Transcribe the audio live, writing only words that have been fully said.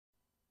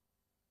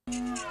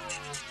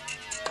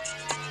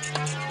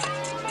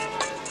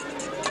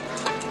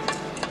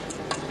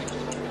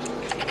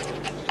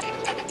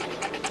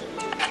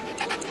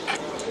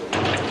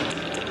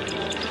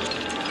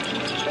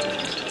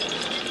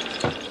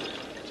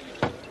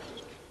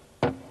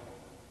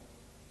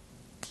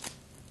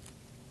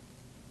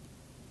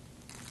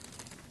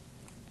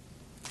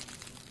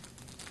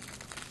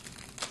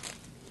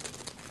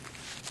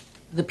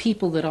The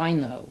people that I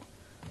know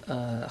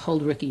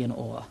hold Ricky in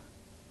awe.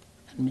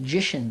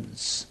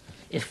 Magicians,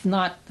 if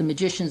not the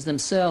magicians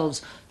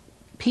themselves,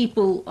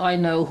 people I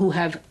know who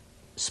have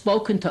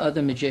spoken to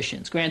other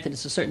magicians. Granted,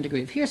 it's a certain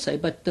degree of hearsay,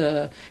 but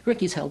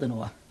Ricky's held in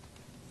awe.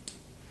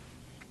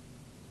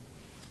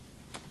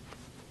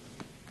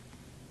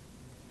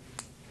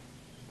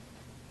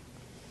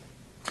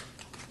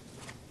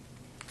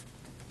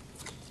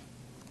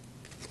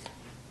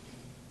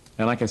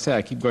 And like I said,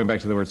 I keep going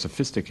back to the word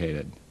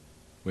sophisticated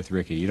with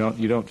Ricky. You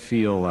don't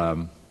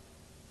feel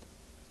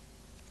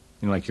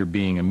like you're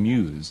being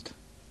amused.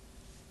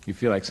 You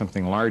feel like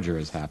something larger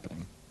is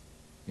happening.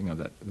 You know,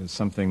 that there's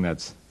something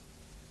that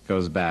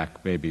goes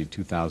back maybe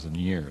 2,000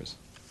 years,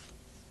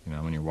 you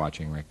know, when you're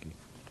watching Ricky.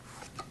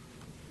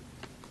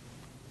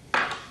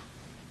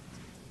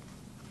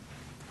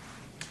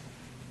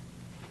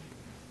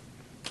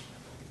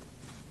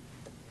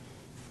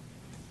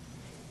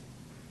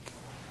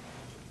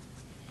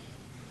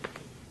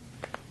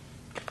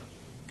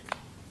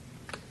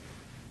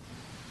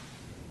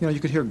 You know, you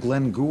could hear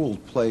Glenn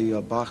Gould play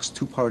Bach's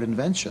two-part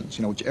Inventions,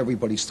 you know, which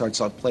everybody starts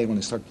out playing when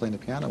they start playing the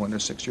piano when they're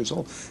 6 years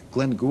old.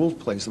 Glenn Gould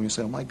plays them, and you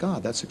say, oh my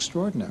God, that's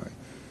extraordinary.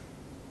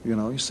 You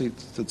know, you see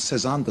that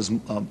Cézanne does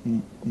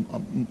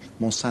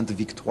Mont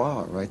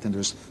Sainte-Victoire, right? And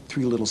there's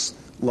three little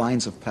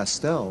lines of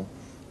pastel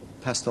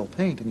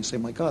paint, and you say,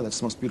 my God, that's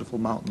the most beautiful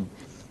mountain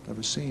I've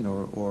ever seen.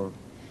 Or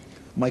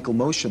Michael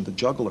Motion, the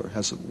juggler,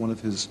 has one of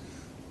his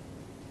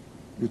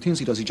routines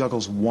he does. He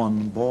juggles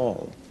one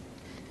ball.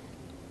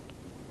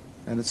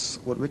 And it's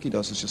what Ricky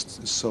does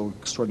is so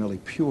extraordinarily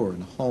pure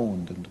and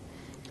honed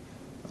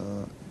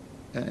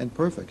and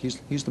perfect.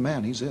 He's the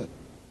man. He's it.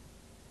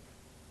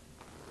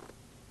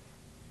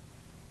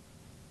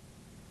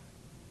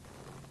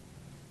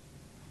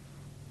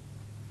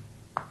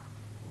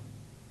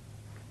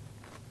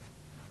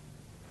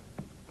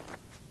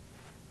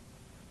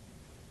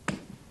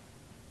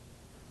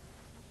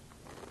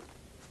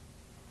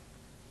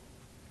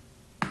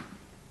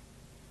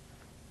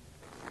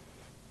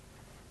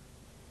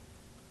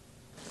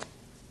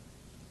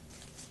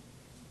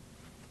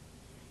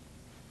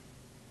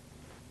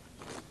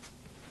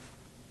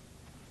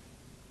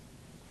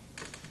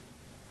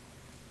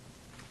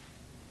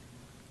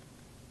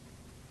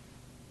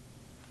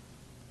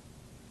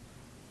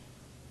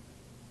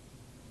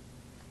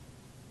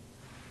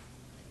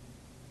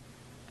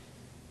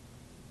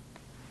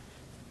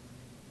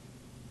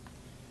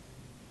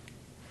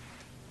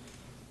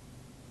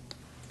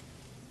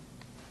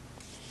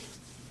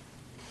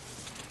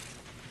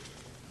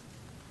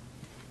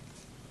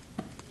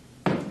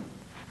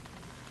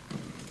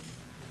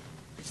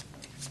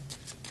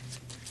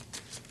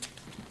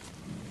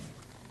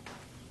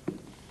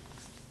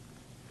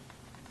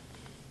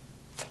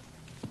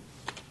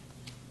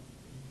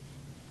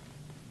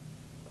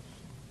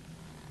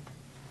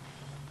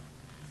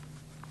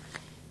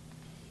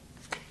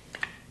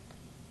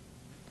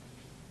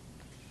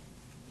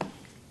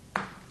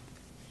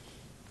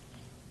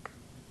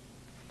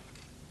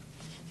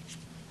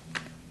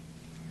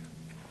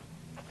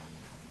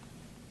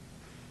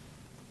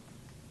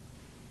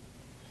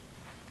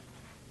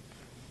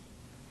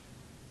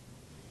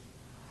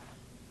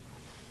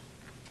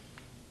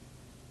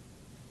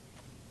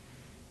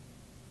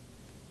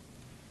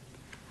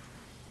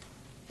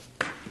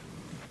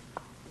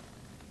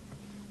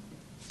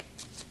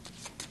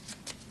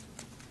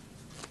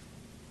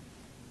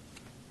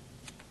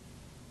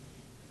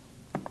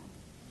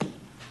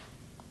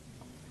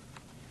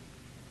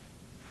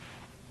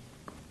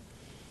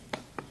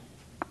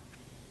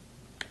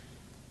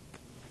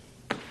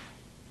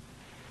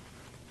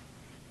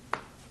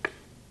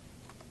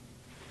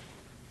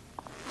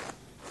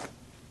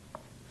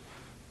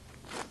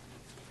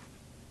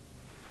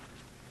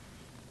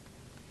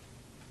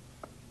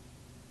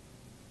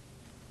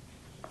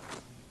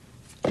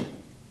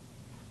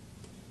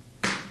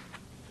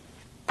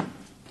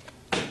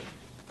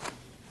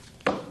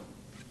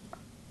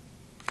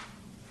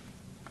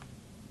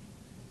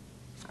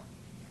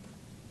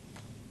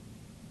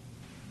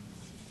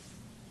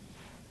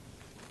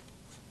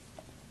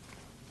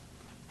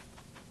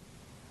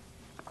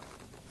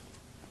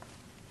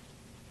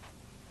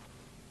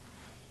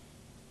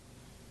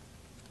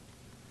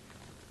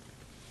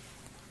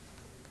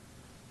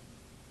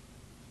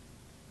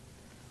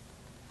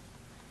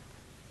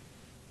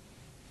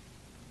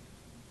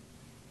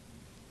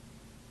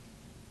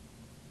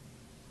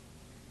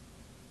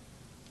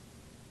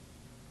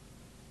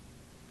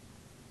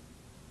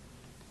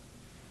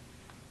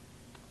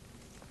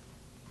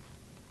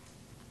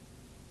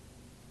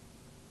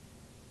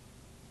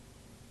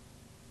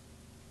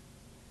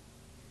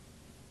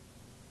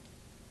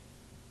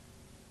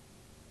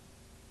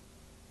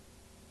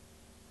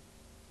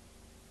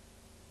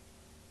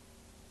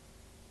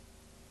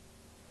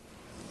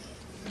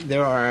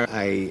 There are,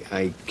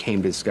 I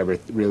came to discover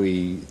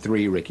really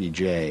three Ricky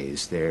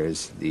Jays.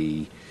 There's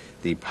the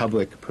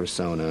public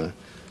persona,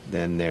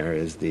 then there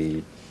is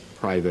the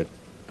private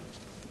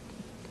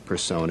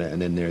persona,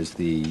 and then there's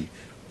the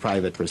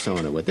private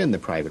persona within the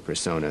private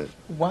persona.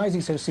 Why is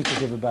he so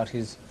secretive about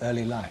his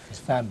early life, his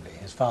family,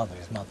 his father,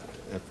 his mother?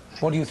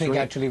 What do you think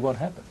actually what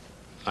happened?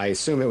 I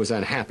assume it was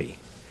unhappy,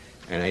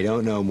 and I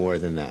don't know more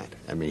than that.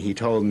 I mean, he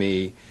told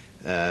me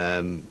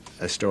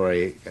a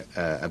story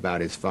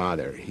about his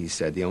father. He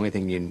said the only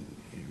thing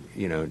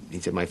you know, he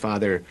said my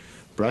father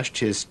brushed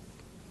his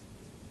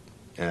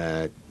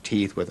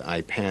teeth with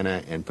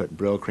Ipana and put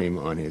Brill cream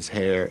on his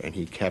hair, and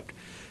he kept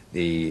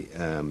the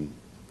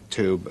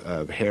tube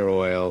of hair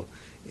oil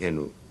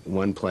in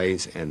one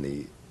place and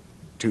the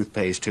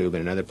toothpaste tube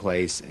in another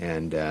place,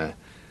 and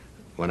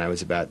when I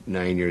was about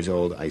 9 years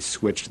old, I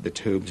switched the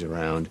tubes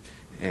around,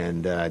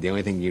 and the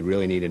only thing you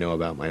really need to know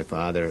about my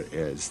father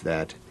is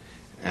that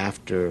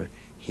after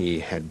he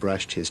had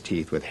brushed his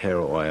teeth with hair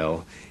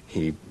oil,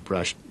 he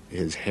brushed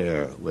his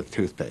hair with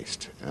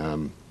toothpaste.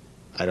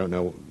 I don't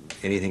know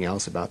anything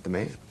else about the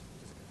man,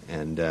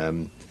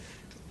 and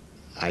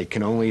I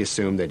can only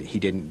assume that he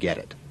didn't get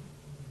it.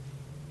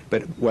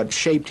 But what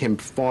shaped him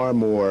far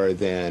more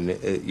than,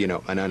 you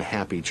know, an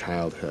unhappy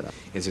childhood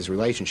is his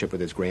relationship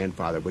with his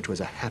grandfather, which was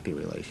a happy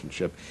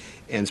relationship,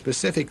 and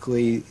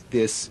specifically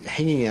this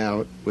hanging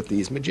out with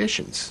these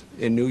magicians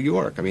in New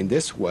York. I mean,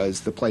 this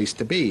was the place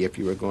to be if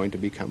you were going to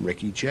become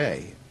Ricky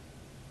Jay.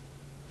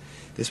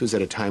 This was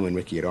at a time when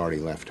Ricky had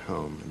already left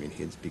home. I mean,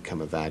 he had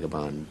become a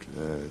vagabond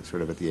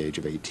sort of at the age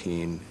of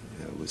 18,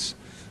 was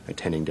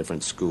attending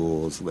different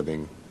schools,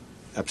 living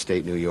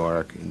upstate New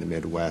York in the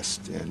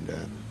Midwest, and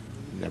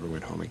never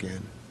went home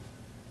again.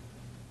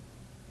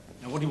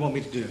 Now, what do you want me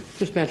to do?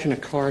 Just mention a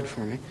card for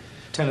me.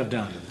 10 of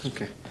diamonds.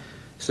 Okay.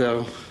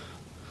 So,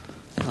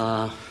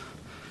 I'm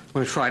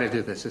going to try to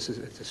do this. It's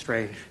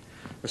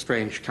a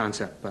strange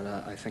concept, but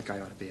I think I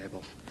ought to be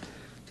able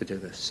to do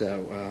this.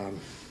 So,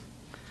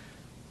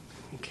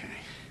 okay.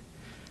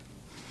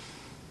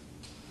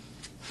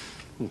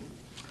 All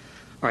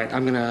right,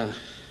 I'm going to...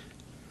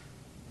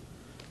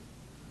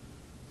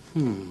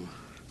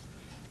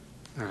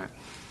 All right.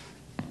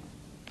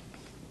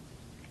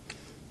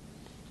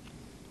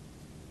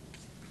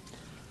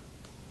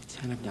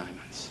 Ten of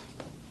diamonds.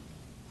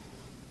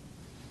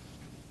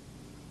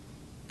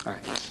 All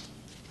right.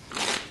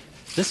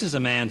 This is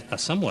a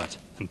somewhat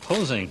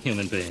imposing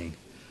human being,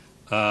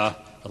 a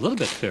little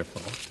bit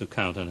fearful to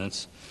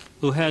countenance,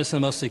 who has the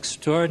most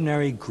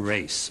extraordinary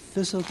grace,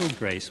 physical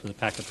grace, with a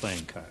pack of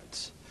playing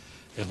cards.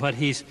 And what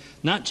he's,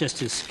 not just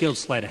his skilled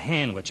sleight of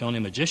hand, which only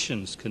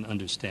magicians can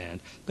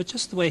understand, but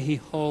just the way he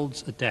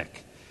holds a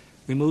deck,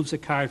 removes a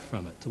card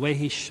from it, the way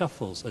he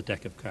shuffles a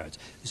deck of cards.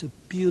 It's a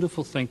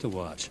beautiful thing to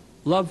watch.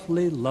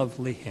 Lovely,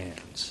 lovely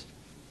hands.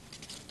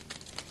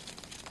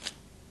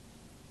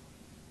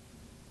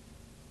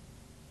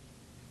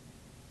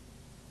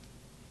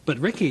 But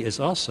Ricky is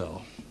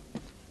also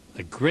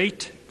a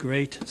great,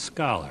 great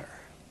scholar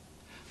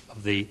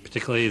of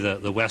particularly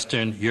the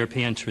Western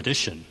European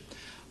tradition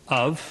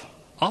of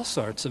all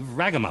sorts of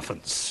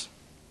ragamuffins.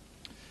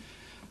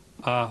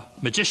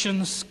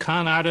 Magicians,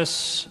 con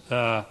artists,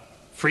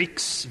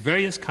 freaks,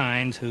 various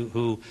kinds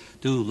who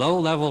do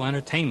low-level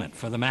entertainment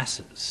for the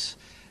masses.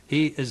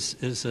 He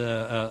is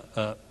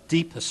a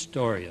deep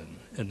historian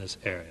in this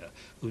area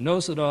who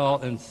knows it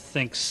all and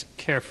thinks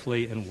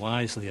carefully and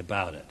wisely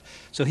about it.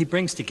 So he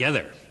brings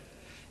together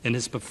in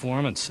his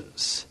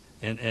performances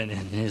and in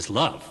his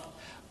love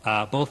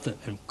both the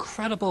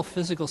incredible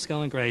physical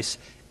skill and grace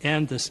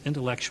and this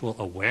intellectual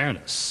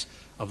awareness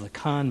of the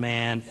con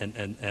man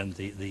and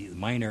the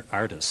minor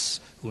artists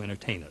who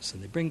entertain us.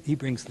 And he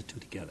brings the two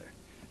together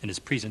in his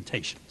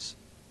presentations.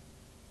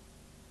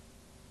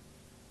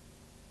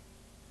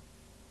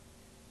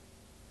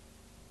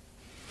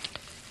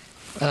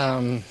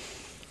 I'm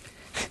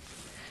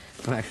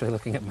actually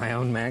looking at my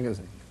own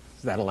magazine.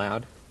 Is that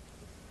allowed?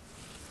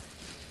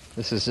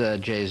 This is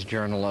Jay's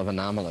Journal of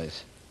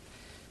Anomalies.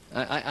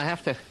 I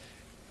have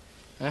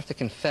to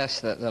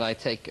confess that I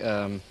take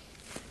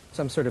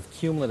some sort of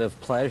cumulative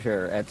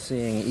pleasure at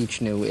seeing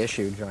each new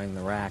issue join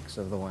the racks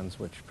of the ones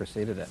which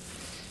preceded it.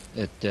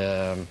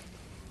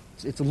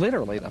 It's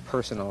literally a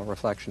personal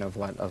reflection of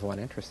what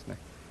interests me.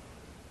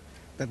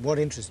 But what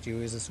interests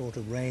you is a sort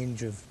of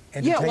range of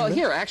entertainment? Yeah, well,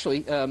 here,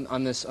 actually,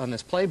 on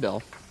this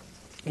playbill,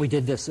 we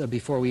did this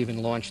before we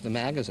even launched the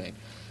magazine,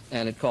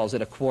 and it calls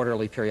it a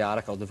quarterly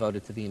periodical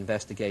devoted to the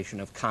investigation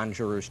of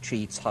conjurers,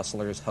 cheats,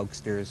 hustlers,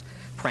 hoaxsters,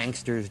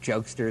 pranksters,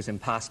 jokesters,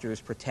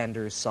 imposters,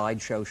 pretenders,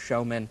 sideshow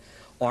showmen,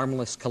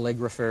 armless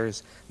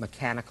calligraphers,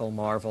 mechanical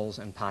marvels,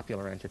 and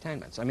popular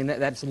entertainments. I mean,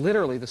 that's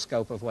literally the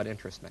scope of what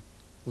interests me,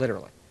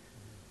 literally.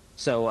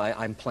 So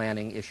I'm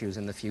planning issues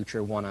in the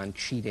future, one on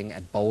cheating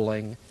at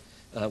bowling,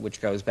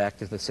 which goes back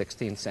to the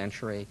 16th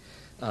century.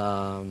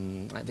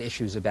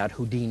 Issues about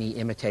Houdini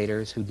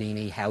imitators,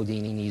 Houdini,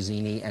 Houdini,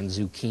 Nizzini, and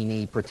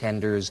Zucchini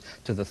pretenders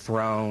to the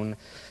throne.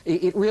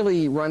 It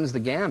really runs the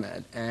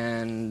gamut.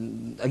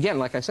 And again,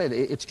 like I said,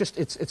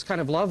 it's kind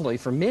of lovely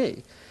for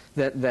me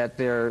that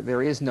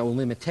there is no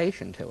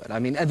limitation to it. I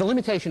mean, the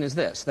limitation is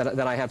this,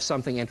 that I have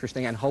something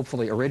interesting and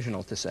hopefully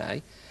original to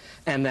say,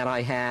 and that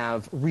I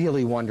have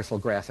really wonderful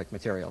graphic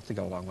material to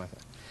go along with it.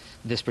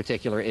 This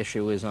particular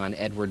issue is on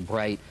Edward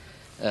Bright.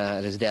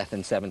 At his death in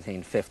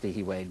 1750,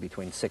 he weighed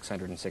between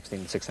 616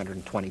 and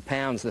 620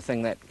 pounds. The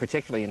thing that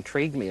particularly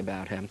intrigued me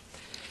about him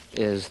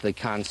is the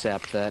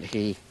concept that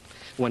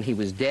when he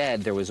was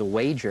dead, there was a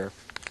wager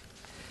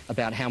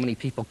about how many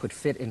people could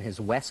fit in his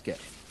waistcoat.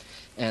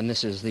 And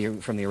this is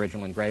from the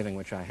original engraving,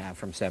 which I have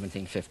from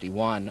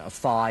 1751.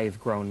 5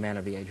 grown men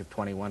of the age of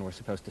 21 were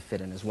supposed to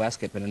fit in his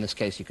waistcoat, but in this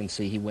case you can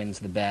see he wins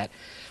the bet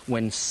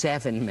when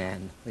 7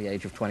 men, the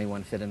age of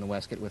 21, fit in the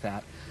waistcoat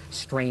without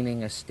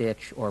straining a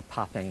stitch or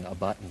popping a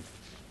button.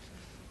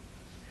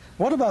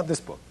 What about this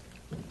book?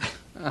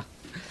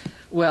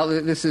 Well,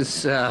 this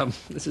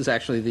is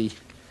actually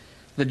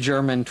the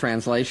German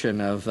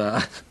translation of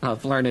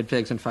Learned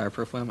Pigs and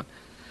Fireproof Women.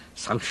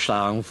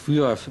 Samstag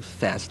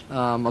Fürfest,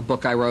 a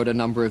book I wrote a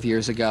number of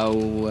years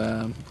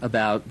ago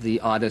about the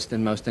oddest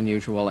and most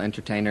unusual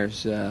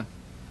entertainers, and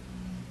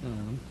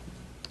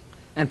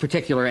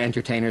particular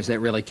entertainers that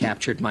really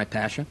captured my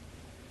passion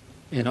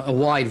in a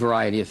wide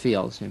variety of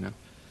fields, you know.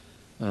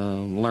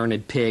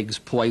 Learned pigs,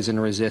 poison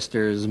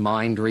resistors,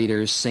 mind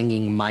readers,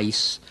 singing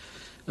mice,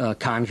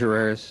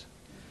 conjurers.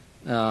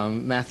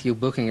 Matthew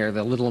Buchinger,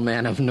 the little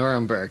man of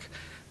Nuremberg,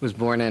 was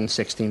born in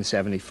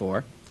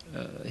 1674.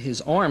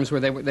 His arms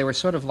they were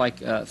sort of like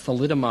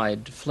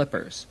thalidomide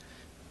flippers,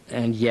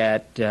 and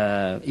yet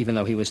even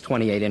though he was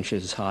 28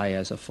 inches high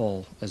as a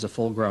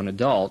full-grown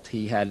adult,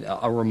 he had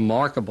a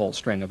remarkable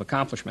string of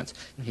accomplishments.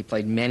 He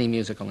played many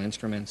musical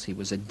instruments. He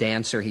was a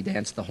dancer. He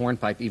danced the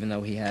hornpipe, even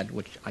though he had,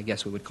 which I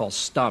guess we would call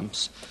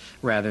stumps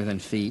rather than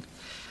feet.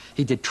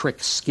 He did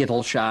trick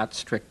skittle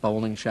shots, trick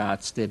bowling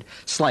shots, did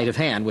sleight of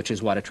hand, which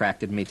is what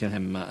attracted me to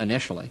him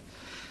initially.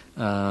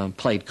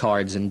 Played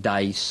cards and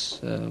dice,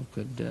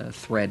 could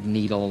thread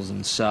needles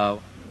and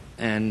sew.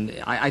 And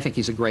I think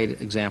he's a great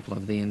example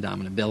of the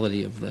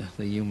indomitability of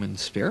the human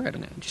spirit,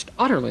 and just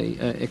utterly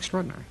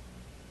extraordinary.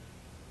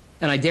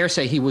 And I dare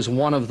say he was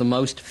one of the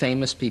most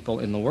famous people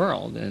in the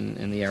world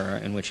in the era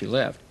in which he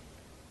lived.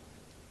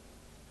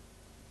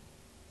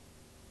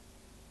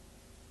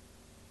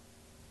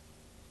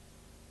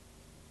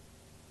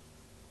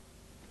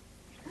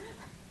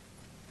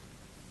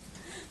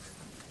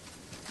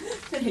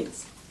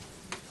 Thanks.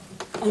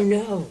 Oh,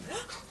 no.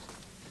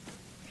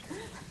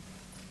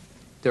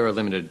 There are a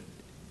limited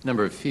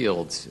number of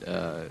fields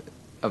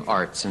of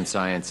arts and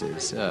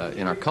sciences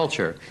in our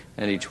culture,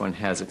 and each one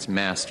has its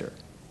master.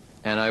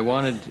 And I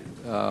wanted,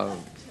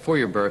 for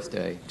your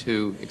birthday,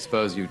 to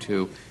expose you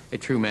to a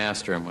true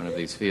master in one of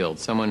these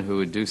fields, someone who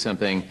would do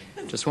something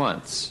just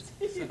once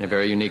in a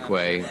very unique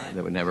way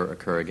that would never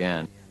occur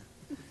again.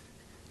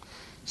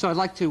 So I'd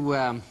like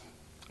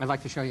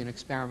to show you an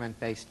experiment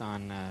based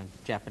on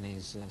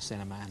Japanese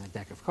cinema and a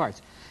deck of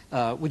cards.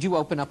 Would you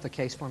open up the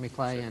case for me,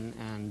 Clay,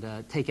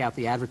 and take out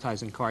the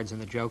advertising cards and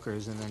the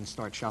jokers, and then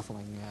start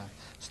shuffling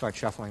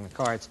the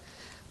cards?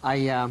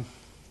 I've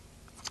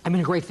been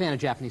a great fan of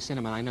Japanese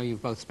cinema, and I know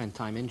you've both spent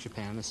time in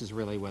Japan. This is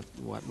really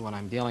what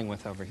I'm dealing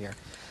with over here.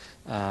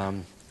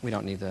 We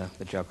don't need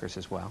the jokers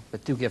as well,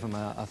 but do give them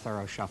a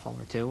thorough shuffle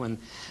or two. And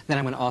then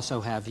I'm going to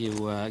also have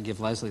you give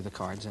Leslie the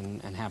cards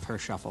and have her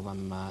shuffle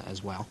them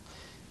as well.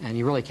 And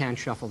you really can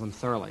shuffle them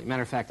thoroughly.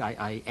 Matter of fact,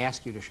 I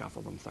ask you to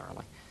shuffle them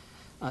thoroughly.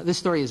 This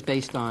story is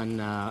based on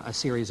a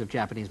series of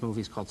Japanese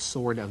movies called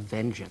Sword of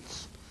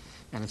Vengeance.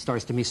 And it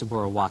stars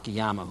Tomisaburo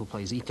Wakayama, who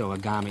plays Ito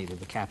Agami, the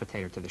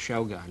decapitator to the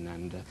shogun.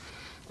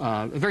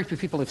 And very few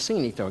people have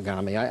seen Ito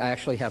Agami. I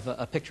actually have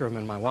a picture of him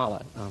in my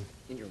wallet.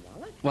 In your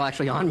wallet? Well,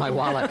 actually, on my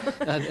wallet.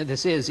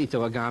 This is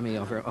Ito Agami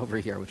over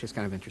here, which is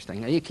kind of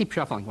interesting. You keep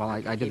shuffling while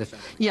I do this.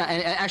 Yeah,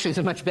 and actually, it's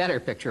a much better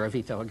picture of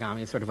Ito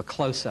Agami. It's sort of a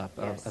close-up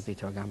of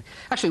Ito Agami.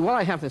 Actually, while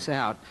I have this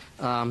out,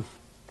 I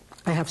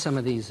have some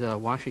of these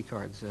washi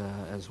cards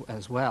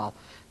as well,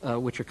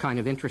 which are kind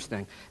of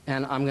interesting.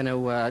 And I'm going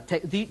to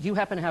take... Do you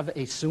happen to have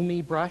a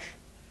sumi brush?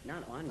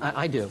 Not on me.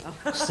 I do.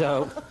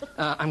 So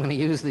I'm going to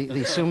use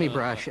the sumi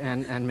brush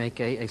and make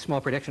a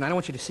small prediction. I don't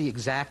want you to see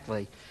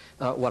exactly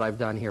what I've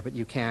done here, but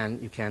you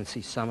can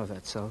see some of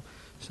it. So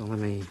let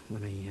me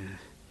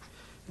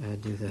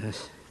do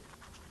this.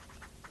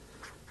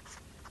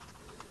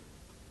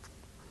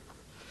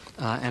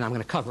 And I'm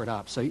going to cover it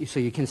up so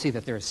you can see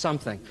that there's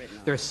something.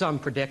 There's some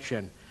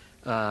prediction.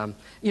 You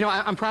know,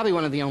 I'm probably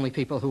one of the only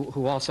people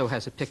who also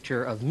has a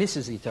picture of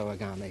Mrs. Ito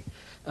Agami.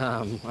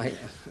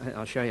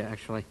 I'll show you,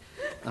 actually.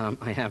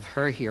 I have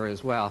her here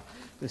as well.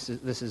 This is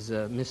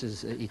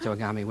Mrs. Ito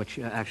Agami, which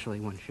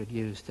actually one should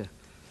use to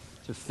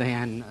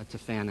fan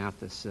out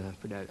this.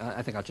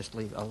 I think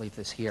I'll leave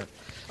this here.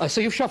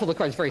 So you've shuffled the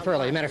cards very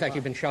thoroughly. As a matter of fact,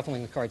 you've been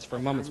shuffling the cards for a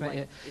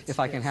moment. If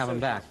I can have them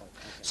back.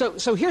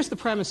 So here's the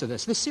premise of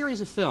this. This series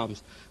of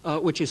films,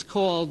 which is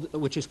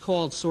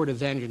called Sword of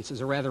Vengeance,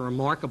 is a rather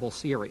remarkable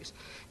series.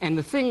 And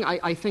the thing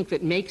I think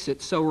that makes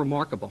it so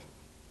remarkable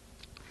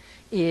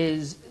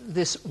is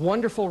this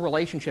wonderful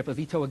relationship of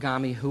Ito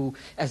Agami, who,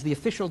 as the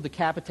official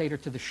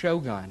decapitator to the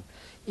shogun,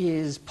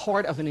 is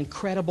part of an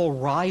incredible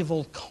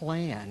rival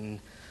clan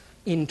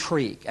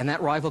intrigue. And that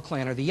rival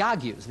clan are the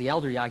Yagyus, the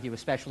elder Yagyu,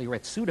 especially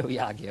Retsudo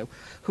Yagyu,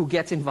 who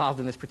gets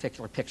involved in this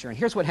particular picture. And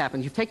here's what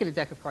happens. You've taken a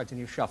deck of cards and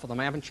you've shuffled them.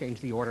 I haven't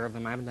changed the order of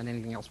them. I haven't done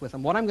anything else with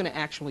them. What I'm going to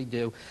actually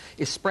do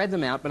is spread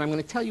them out, but I'm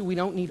going to tell you we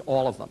don't need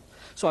all of them.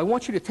 So I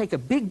want you to take a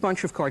big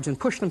bunch of cards and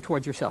push them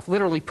towards yourself.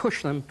 Literally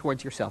push them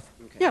towards yourself.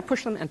 Okay. Yeah,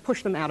 push them and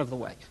push them out of the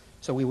way.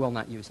 So we will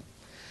not use them.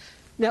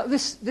 Now,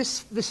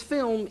 this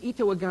film,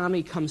 Ito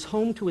Agami comes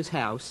home to his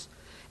house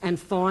and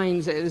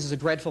finds, this is a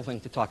dreadful thing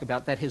to talk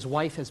about, that his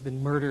wife has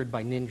been murdered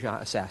by ninja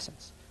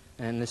assassins.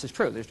 And this is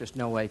true. There's just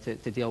no way to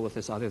deal with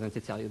this other than to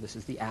tell you this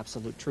is the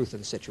absolute truth of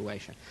the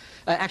situation.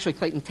 Actually,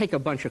 Clayton, take a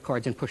bunch of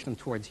cards and push them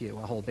towards you,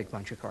 a whole big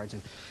bunch of cards,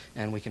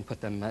 and we can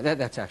put them,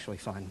 that's actually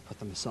fine, put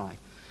them aside.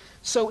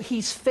 So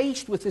he's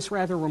faced with this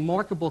rather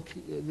remarkable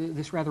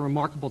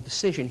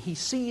decision. He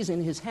sees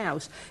in his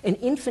house an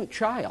infant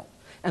child.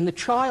 And the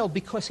child,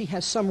 because he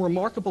has some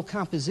remarkable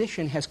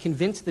composition, has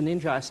convinced the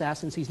ninja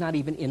assassins he's not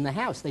even in the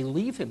house. They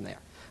leave him there.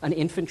 An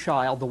infant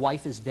child, the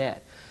wife is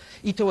dead.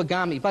 Ito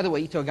Agami, by the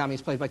way, Ito Agami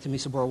is played by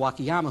Tamisaburo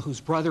Wakayama, whose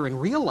brother in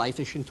real life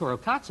is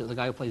Shintaro Katsu, the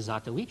guy who plays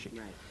Zatoichi.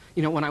 Right.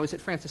 You know, when I was at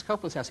Francis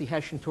Coppola's house, he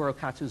has Shintaro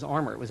Katsu's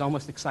armor. It was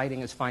almost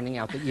exciting as finding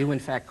out that you, in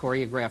fact,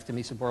 choreographed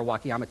Tamisaburo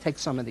Wakayama. Take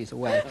some of these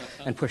away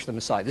and push them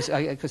aside,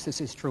 because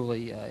this is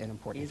truly an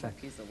important thing.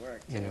 He's a piece of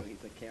work, too. You know.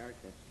 He's a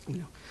character. You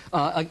know.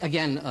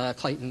 Again,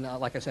 Clayton,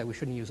 like I said, we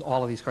shouldn't use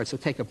all of these cards, so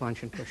take a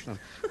bunch and push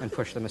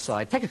them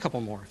aside. Take a couple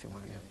more if you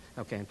want to.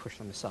 Okay, and push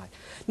them aside.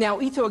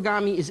 Now, Ito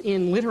Agami is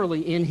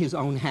literally in his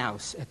own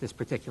house at this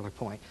particular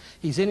point.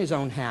 He's in his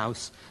own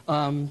house.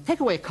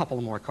 Take away a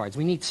couple more cards.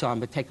 We need some,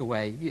 but take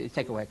away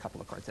a couple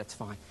of cards. That's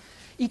fine.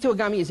 Ito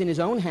Agami is in his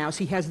own house.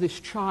 He has this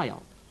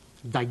child,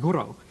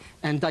 Daigoro.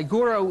 And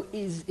Daigoro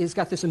is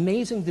got this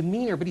amazing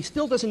demeanor, but he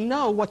still doesn't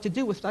know what to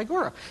do with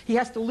Daigoro. He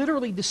has to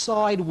literally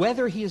decide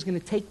whether he is going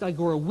to take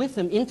Daigoro with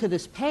him into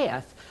this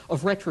path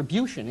of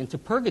retribution, into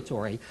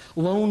purgatory,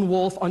 lone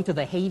wolf unto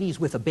the Hades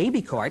with a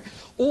baby cart,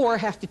 or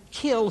have to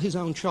kill his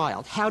own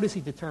child. How does he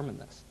determine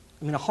this?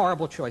 I mean, a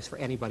horrible choice for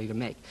anybody to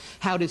make.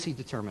 How does he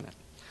determine it?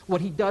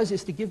 What he does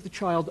is to give the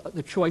child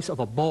the choice of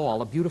a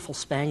ball, a beautiful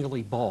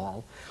spangly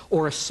ball,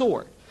 or a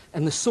sword.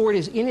 And the sword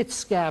is in its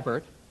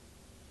scabbard,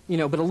 you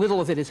know, but a little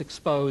of it is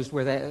exposed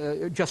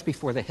where just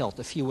before the hilt,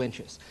 a few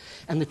inches.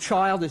 And the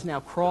child is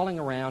now crawling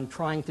around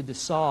trying to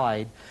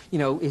decide, you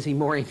know, is he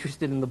more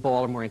interested in the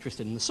ball or more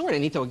interested in the sword?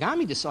 And Ito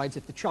Agami decides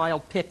if the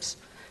child picks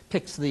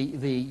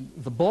the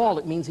ball,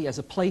 it means he has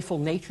a playful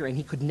nature and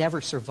he could never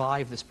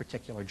survive this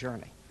particular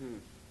journey.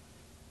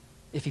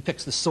 If he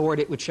picks the sword,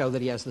 it would show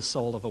that he has the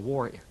soul of a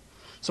warrior.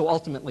 So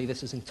ultimately,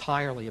 this is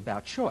entirely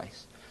about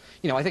choice.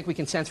 You know, I think we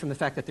can sense from the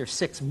fact that there's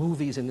 6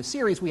 movies in the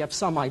series, we have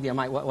some idea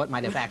what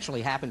might have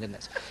actually happened in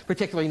this.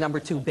 Particularly number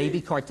 2, Baby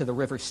Cart to the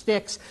River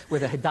Styx, where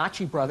the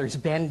Hidachi brothers,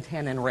 Ben,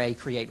 Ten, and Ray,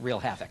 create real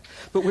havoc.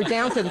 But we're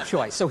down to the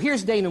choice. So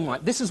here's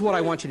denouement. This is what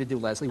I want you to do,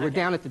 Leslie. We're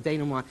down at the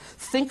denouement.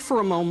 Think for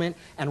a moment,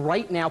 and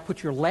right now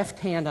put your left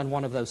hand on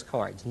one of those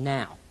cards.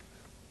 Now.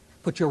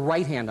 Put your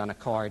right hand on a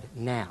card.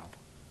 Now.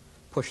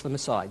 Push them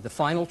aside. The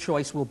final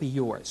choice will be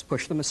yours.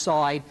 Push them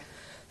aside.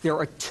 There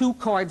are 2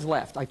 cards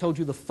left. I told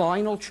you the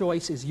final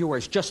choice is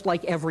yours, just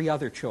like every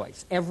other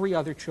choice. Every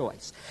other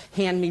choice.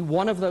 Hand me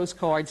one of those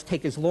cards,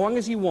 take as long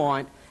as you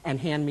want, and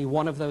hand me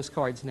one of those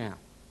cards now.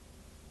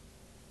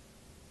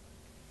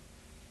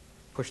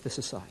 Push this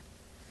aside.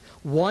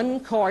 1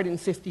 card in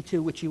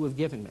 52 which you have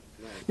given me.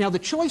 Now, the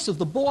choice of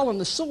the ball and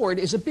the sword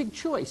is a big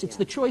choice. It's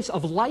the choice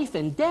of life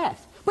and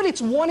death. But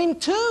it's 1 in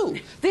 2.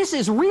 This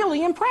is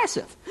really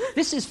impressive.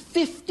 This is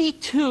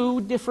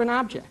 52 different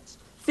objects.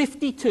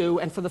 52,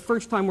 and for the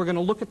first time we're going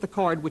to look at the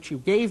card which you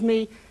gave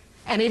me,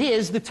 and it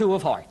is the 2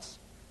 of hearts.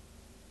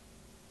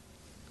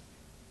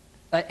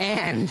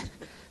 And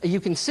you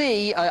can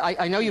see,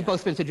 I know you've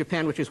both been to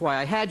Japan, which is why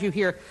I had you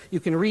here. You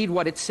can read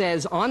what it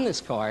says on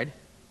this card.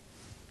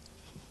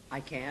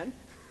 I can?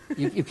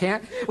 You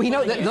can't? Well, you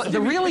know,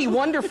 the really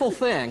wonderful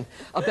thing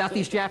about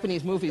these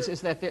Japanese movies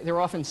is that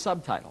they're often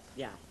subtitled.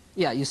 Yeah.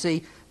 Yeah, you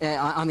see,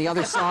 on the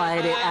other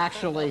side, it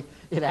actually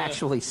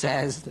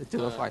says the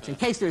 2 of hearts, in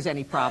case there's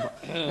any problem.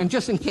 And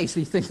just in case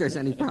you think there's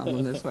any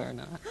problem this way or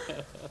not.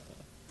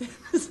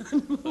 It's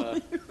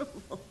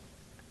unbelievable.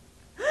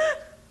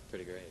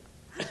 Pretty great.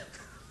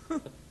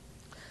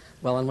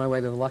 Well, on my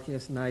way to the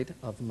luckiest night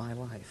of my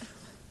life.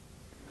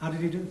 How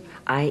did you do?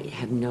 I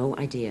have no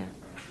idea.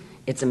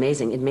 It's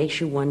amazing. It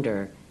makes you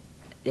wonder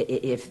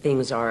if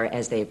things are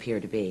as they appear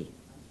to be.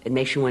 It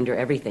makes you wonder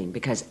everything,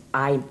 because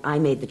I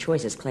made the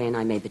choices. Clay and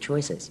I made the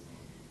choices.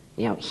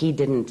 You know, he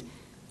didn't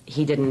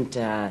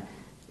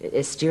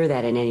steer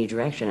that in any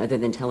direction other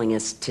than telling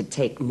us to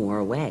take more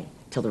away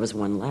till there was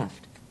 1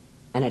 left.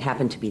 And it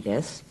happened to be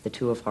this, the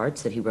 2 of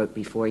hearts that he wrote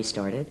before he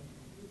started.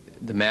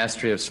 The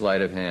mastery of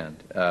sleight of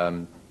hand,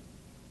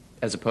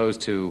 as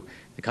opposed to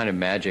the kind of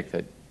magic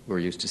that we're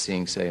used to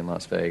seeing, say, in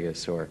Las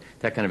Vegas, or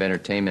that kind of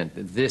entertainment.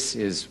 This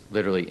is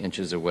literally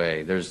inches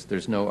away.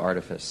 There's no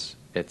artifice.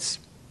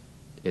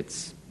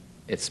 It's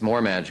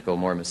more magical,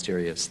 more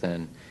mysterious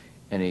than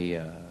any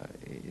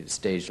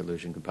staged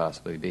illusion could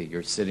possibly be.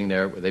 You're sitting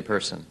there with a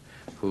person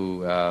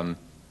who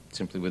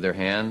simply with their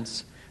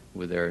hands,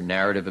 with their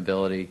narrative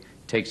ability,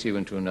 takes you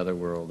into another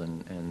world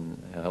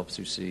and helps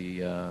you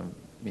see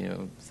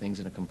things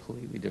in a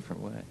completely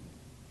different way.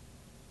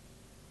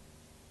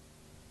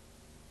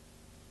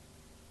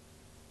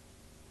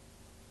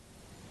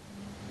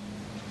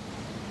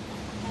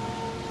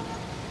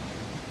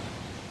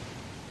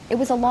 It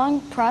was a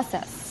long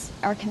process,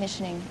 our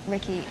commissioning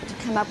Ricky, to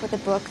come up with a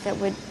book that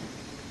would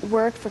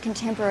work for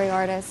contemporary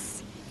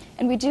artists.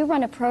 And we do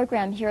run a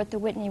program here at the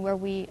Whitney where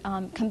we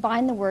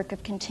combine the work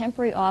of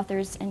contemporary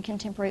authors and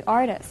contemporary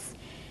artists.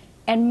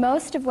 And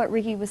most of what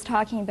Ricky was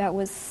talking about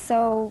was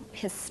so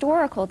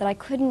historical that I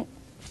couldn't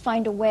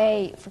find a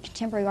way for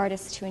contemporary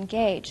artists to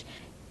engage.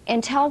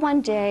 Until one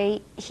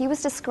day, he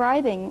was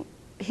describing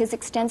his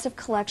extensive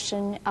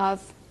collection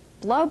of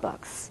blow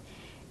books.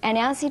 And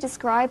as he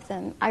described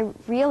them, I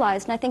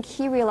realized, and I think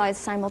he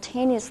realized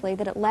simultaneously,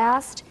 that at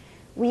last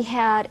we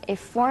had a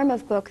form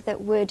of book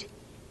that would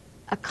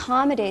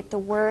accommodate the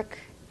work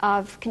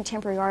of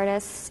contemporary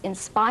artists,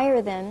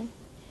 inspire them,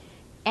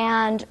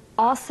 and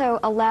also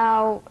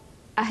allow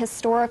a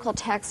historical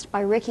text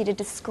by Ricky to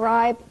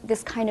describe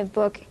this kind of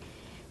book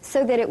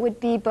so that it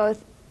would be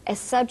both a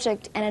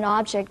subject and an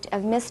object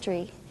of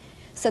mystery.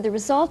 So the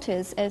result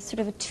is a sort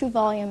of a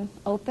 2-volume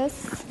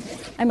opus,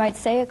 I might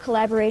say, a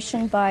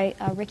collaboration by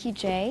Ricky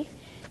Jay,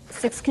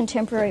 6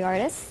 contemporary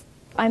artists.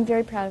 I'm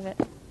very proud of it.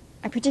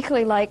 I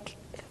particularly like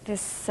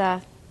this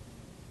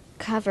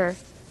cover.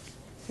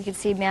 You can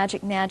see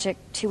magic, magic,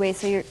 2 ways.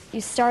 So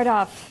you start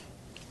off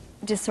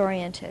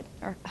disoriented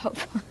or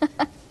hopeful.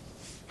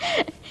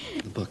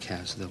 The book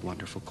has the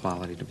wonderful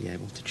quality to be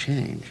able to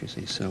change, you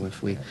see. So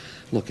if we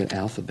look at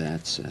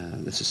alphabets,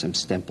 this is some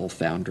Stemple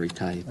foundry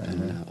type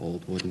and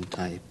old wooden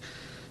type,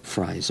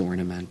 Fry's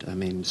ornament. I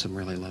mean, some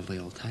really lovely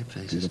old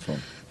typefaces. Beautiful.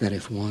 That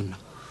if one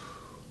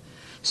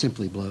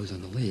simply blows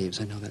on the leaves,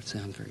 I know that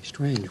sounds very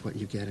strange, what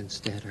you get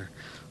instead are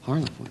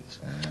harlequins.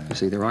 You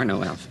see, there are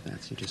no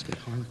alphabets, you just get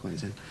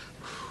harlequins. And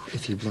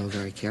if you blow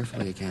very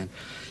carefully again,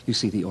 you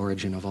see the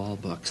origin of all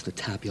books, the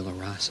tabula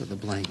rasa, the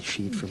blank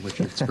sheet from which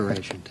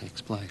inspiration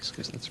takes place,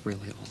 because that's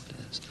really all it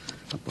is,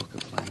 a book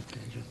of blank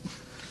pages.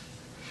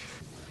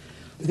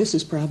 This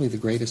is probably the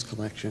greatest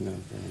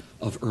collection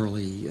of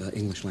early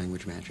English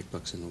language magic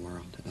books in the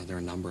world. There are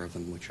a number of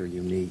them which are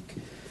unique.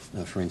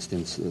 For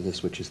instance,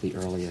 this, which is the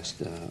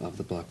earliest of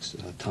the books,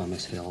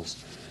 Thomas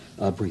Hill's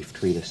brief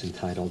treatise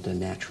entitled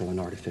Natural and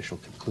Artificial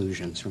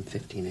Conclusions from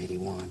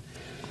 1581.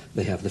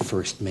 They have the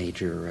first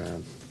major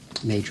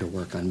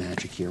work on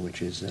magic here,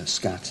 which is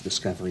Scott's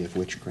Discovery of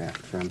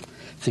Witchcraft from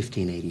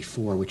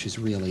 1584, which is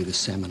really the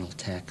seminal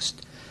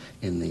text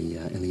in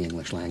the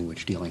English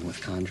language dealing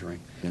with conjuring.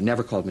 They're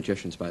never called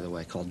magicians, by the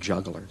way, called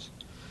jugglers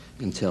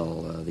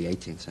until the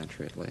 18th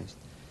century at least.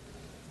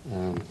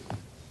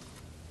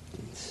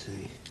 Let's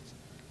see.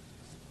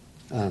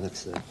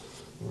 That's the,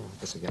 well,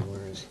 I guess again,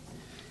 where is,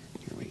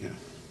 here we go.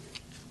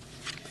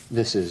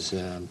 This is,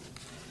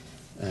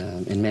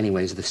 in many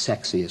ways, the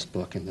sexiest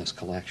book in this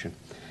collection.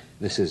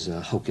 This is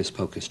Hocus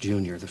Pocus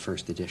Jr., the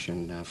first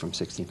edition from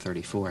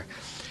 1634.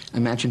 I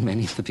imagine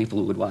many of the people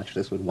who would watch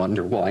this would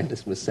wonder why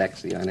this was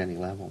sexy on any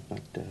level,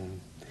 but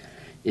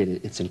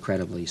it's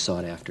incredibly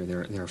sought after.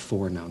 There are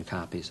 4 known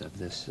copies of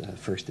this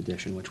first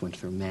edition, which went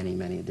through many,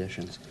 many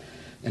editions,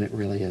 and it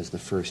really is the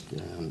first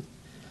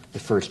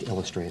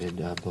illustrated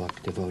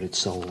book devoted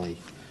solely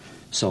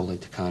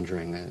to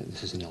conjuring.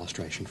 This is an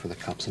illustration for the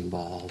cups and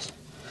balls.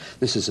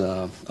 This is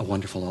a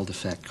wonderful old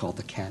effect called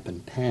the cap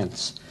and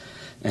pence,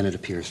 and it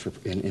appears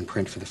in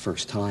print for the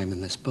first time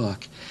in this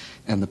book.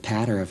 And the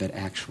patter of it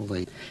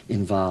actually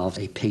involves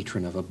a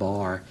patron of a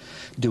bar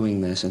doing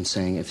this and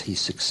saying if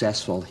he's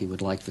successful, he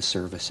would like the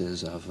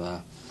services of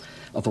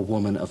a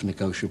woman of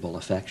negotiable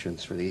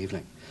affections for the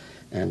evening.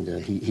 And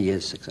he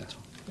is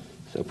successful.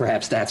 So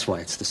perhaps that's why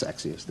it's the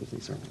sexiest of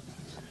these ornaments.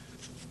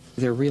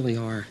 There really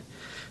are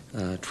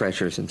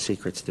treasures and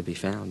secrets to be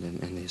found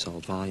in these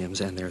old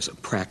volumes, and there's a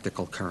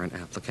practical current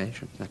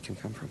application that can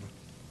come from them.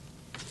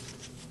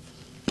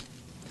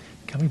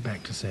 Coming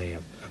back to, say,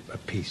 a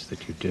piece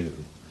that you do,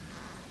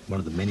 one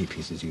of the many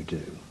pieces you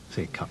do,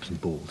 say Cups and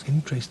Balls, can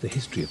you trace the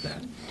history of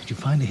that? Did you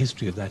find a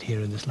history of that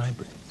here in this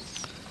library?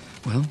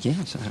 Well,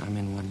 yes. I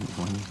mean,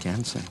 one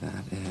can say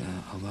that,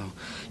 although,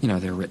 you know,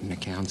 there are written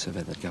accounts of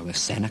it that go as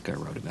Seneca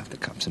wrote about the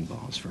cups and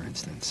balls, for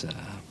instance,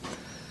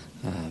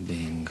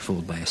 being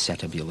fooled by a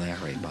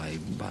setabulary,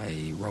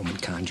 by Roman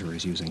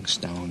conjurers using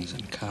stones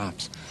and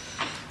cups.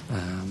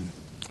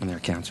 And there are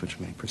accounts which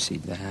may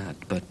precede that.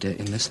 But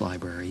in this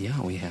library,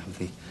 yeah, we have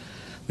the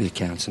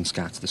accounts in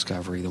Scott's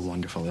Discovery, the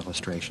wonderful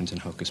illustrations in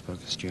Hocus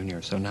Pocus Jr.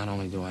 So not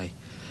only do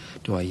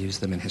I use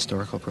them in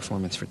historical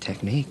performance for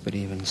technique, but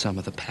even some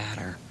of the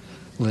patter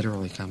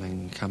literally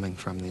coming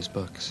from these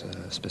books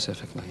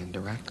specifically and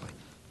directly.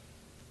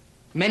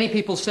 Many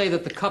people say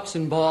that the cups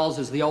and balls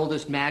is the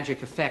oldest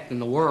magic effect in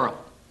the world.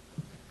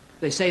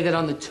 They say that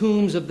on the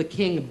tombs of the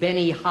king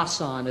Beni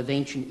Hassan of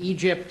ancient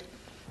Egypt,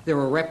 there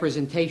were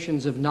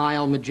representations of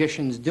Nile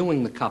magicians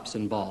doing the cups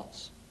and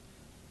balls.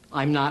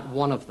 I'm not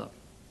one of them.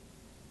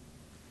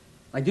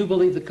 I do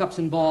believe the cups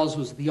and balls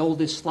was the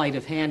oldest sleight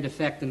of hand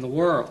effect in the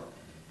world,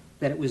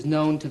 that it was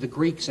known to the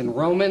Greeks and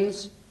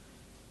Romans.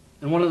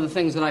 And one of the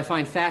things that I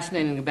find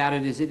fascinating about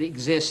it is it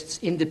exists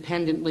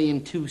independently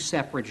in two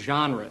separate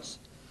genres,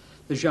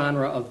 the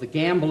genre of the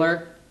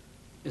gambler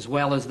as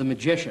well as the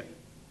magician.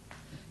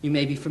 You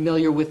may be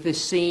familiar with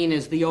this scene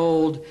as the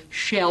old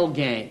shell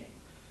game.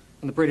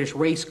 On the British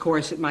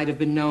racecourse, it might have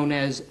been known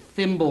as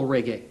thimble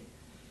rigging.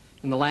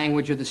 In the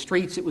language of the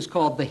streets, it was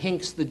called the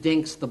hinks, the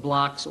dinks, the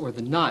blocks, or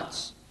the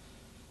nuts.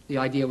 The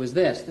idea was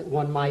this, that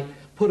one might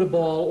put a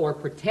ball or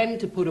pretend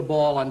to put a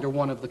ball under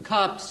one of the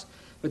cups,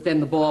 but then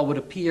the ball would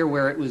appear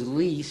where it was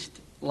least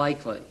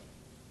likely.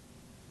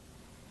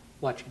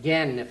 Watch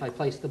again. If I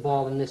place the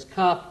ball in this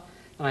cup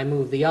and I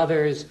move the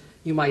others,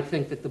 you might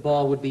think that the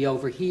ball would be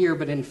over here,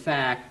 but in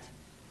fact,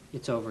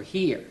 it's over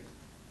here.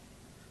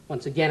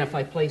 Once again, if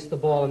I place the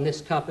ball in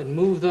this cup and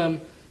move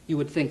them, you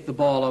would think the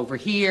ball over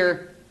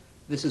here.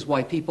 This is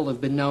why people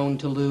have been known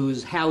to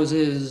lose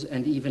houses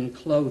and even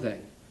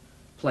clothing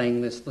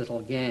playing this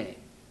little game.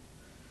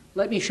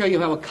 Let me show you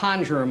how a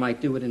conjurer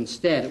might do it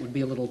instead. It would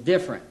be a little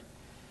different.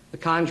 The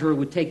conjurer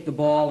would take the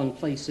ball and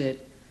place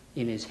it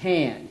in his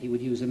hand. He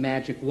would use a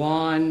magic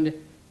wand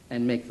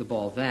and make the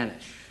ball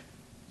vanish.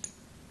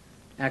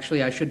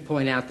 Actually, I should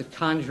point out that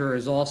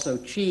conjurers also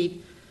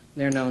cheat.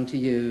 They're known to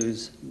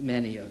use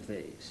many of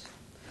these.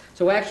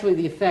 So actually,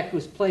 the effect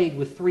was played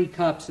with 3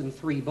 cups and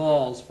 3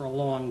 balls for a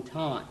long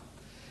time.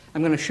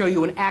 I'm going to show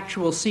you an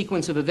actual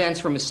sequence of events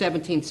from a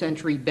 17th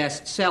century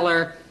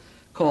bestseller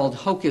called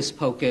Hocus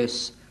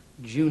Pocus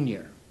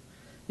Jr.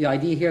 The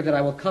idea here that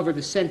I will cover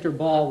the center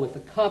ball with a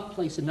cup,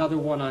 place another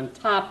one on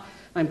top.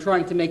 I'm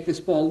trying to make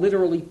this ball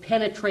literally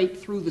penetrate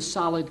through the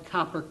solid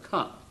copper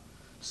cup.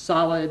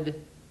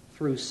 Solid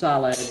through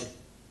solid,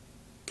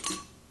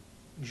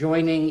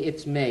 joining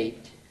its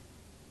mate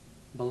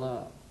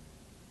below.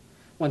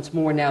 Once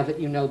more, now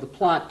that you know the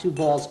plot, 2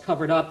 balls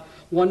covered up,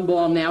 1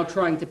 ball now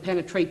trying to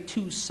penetrate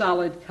 2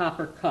 solid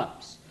copper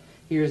cups.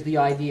 Here's the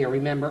idea.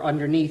 Remember,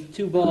 underneath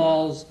 2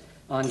 balls,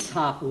 on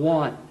top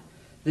 1.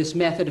 This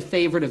method, a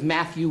favorite of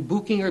Matthew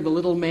Buchinger, the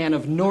little man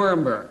of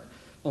Nuremberg.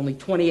 Only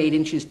 28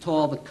 inches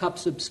tall, the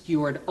cups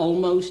obscured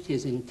almost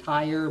his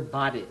entire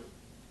body.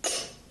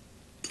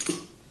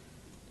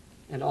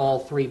 And all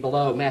 3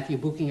 below. Matthew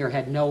Buchinger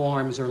had no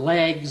arms or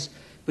legs,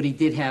 but he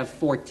did have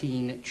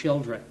 14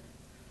 children.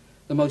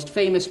 The most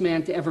famous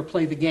man to ever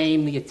play the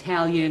game, the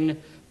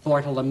Italian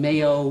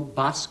Bartolomeo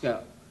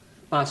Bosco.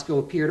 Bosco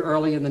appeared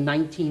early in the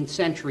 19th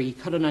century. He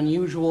cut an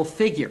unusual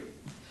figure.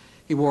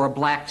 He wore a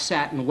black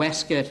satin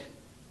waistcoat,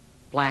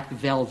 black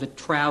velvet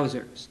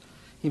trousers.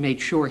 He made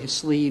sure his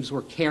sleeves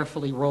were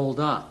carefully rolled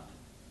up.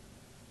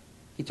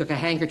 He took a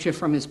handkerchief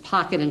from his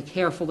pocket and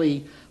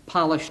carefully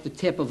polished the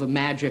tip of a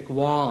magic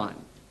wand.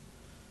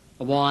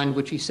 A wand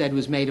which he said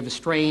was made of a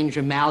strange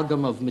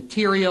amalgam of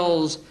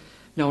materials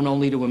known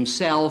only to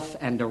himself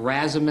and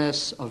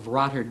Erasmus of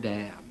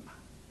Rotterdam.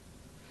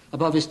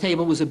 Above his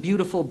table was a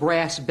beautiful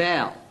brass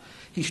bell.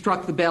 He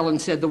struck the bell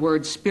and said the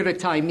words,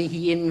 "Spiritae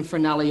mihi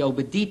infernali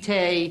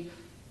obedite,"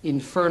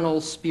 infernal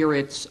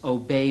spirits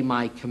obey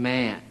my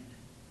command.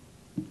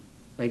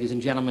 Ladies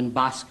and gentlemen,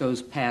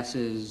 Bosco's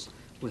passes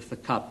with the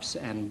cups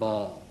and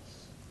balls.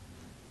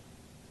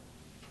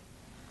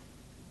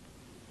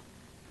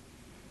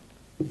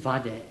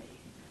 Vade.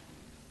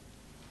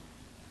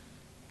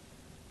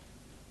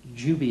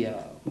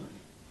 Jubio.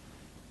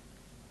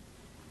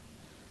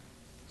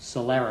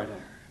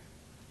 Celerator.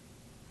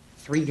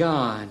 3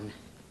 gone,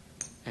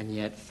 and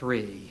yet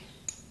 3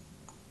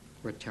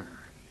 return.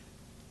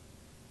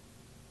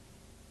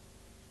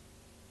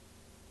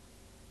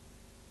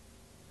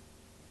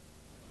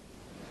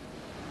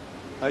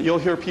 You'll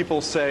hear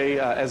people say,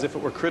 as if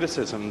it were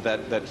criticism,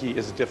 that he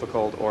is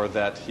difficult or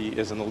that he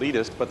is an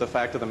elitist, but the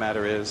fact of the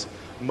matter is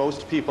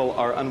most people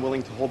are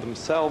unwilling to hold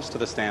themselves to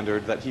the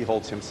standard that he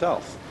holds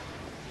himself.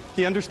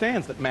 He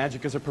understands that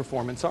magic is a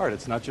performance art.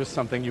 It's not just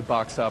something you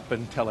box up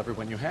and tell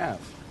everyone you have.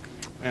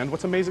 And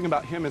what's amazing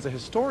about him as a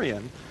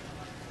historian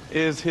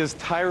is his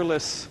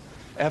tireless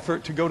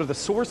effort to go to the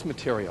source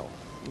material.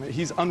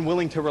 He's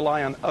unwilling to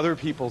rely on other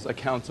people's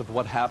accounts of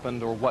what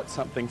happened or what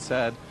something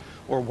said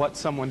or what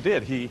someone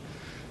did. He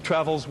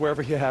travels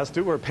wherever he has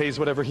to or pays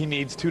whatever he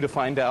needs to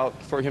find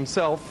out for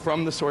himself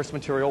from the source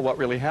material what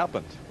really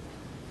happened.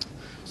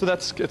 So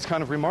it's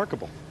kind of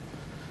remarkable.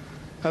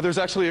 There's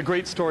actually a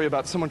great story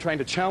about someone trying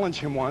to challenge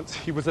him once.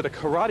 He was at a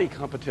karate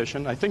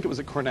competition, I think it was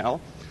at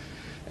Cornell,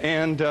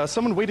 and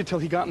someone waited till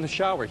he got in the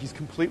shower. He's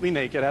completely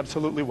naked,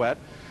 absolutely wet,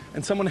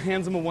 and someone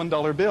hands him a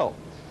 $1 bill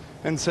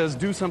and says,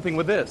 "Do something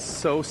with this."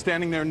 So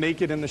standing there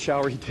naked in the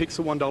shower, he takes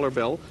a $1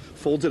 bill,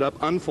 folds it up,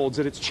 unfolds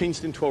it, it's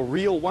changed into a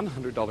real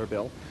 $100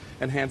 bill,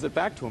 and hands it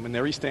back to him, and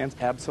there he stands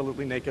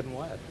absolutely naked and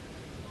wet.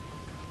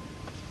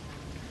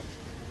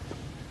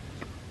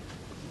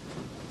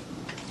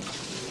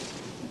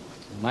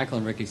 Michael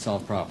and Ricky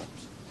solve problems.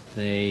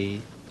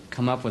 They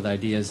come up with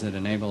ideas that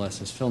enable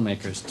us as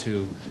filmmakers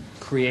to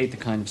create the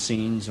kind of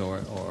scenes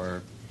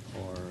or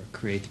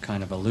create the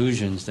kind of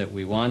illusions that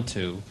we want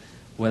to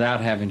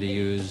without having to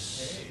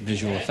use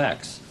visual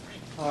effects.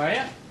 How are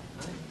you?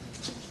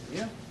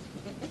 Yeah.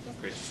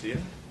 Great to see you.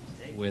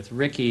 With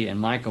Ricky and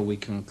Michael, we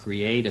can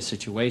create a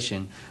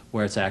situation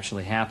where it's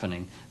actually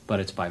happening, but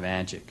it's by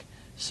magic.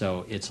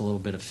 So it's a little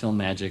bit of film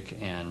magic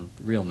and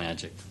real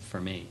magic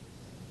for me.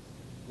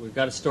 We've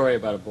got a story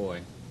about a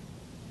boy,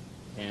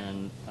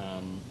 and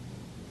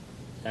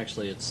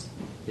actually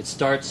it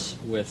starts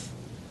with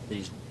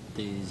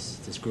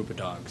this group of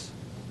dogs,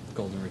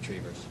 golden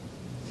retrievers.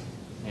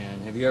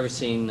 And have you ever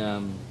seen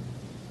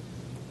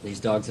these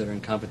dogs that are in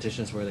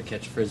competitions where they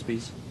catch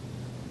frisbees?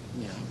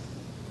 Yeah.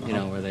 You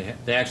know, where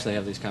they actually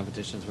have these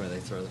competitions where they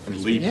throw the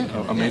frisbee. leap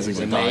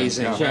amazingly.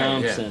 Amazing Yeah.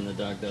 jumps, Yeah. and the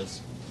dog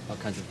does all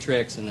kinds of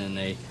tricks, and then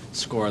they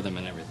score them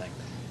and everything.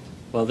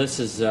 Well, this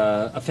is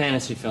a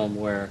fantasy film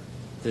where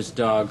this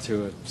dog,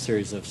 through a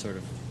series of sort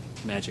of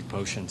magic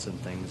potions and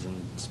things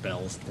and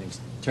spells and things,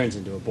 turns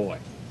into a boy.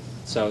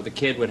 So the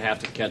kid would have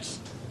to catch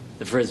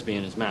the frisbee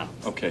in his mouth.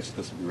 Okay, so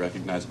this would be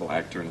recognizable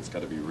actor, and it's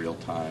got to be real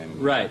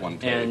time. Right, One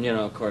take. and you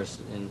know, of course,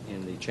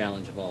 in the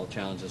challenge of all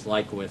challenges,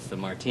 like with the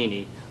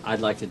martini, I'd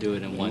like to do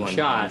it in one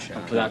shot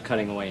without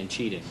cutting away and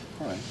cheating.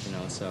 All right. You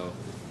know, so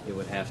it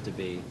would have to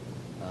be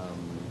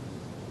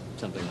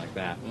something like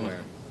that,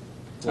 where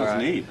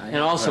Sounds neat. and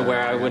also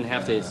where I wouldn't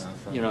have to,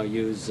 you know,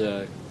 use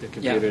the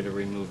computer to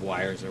remove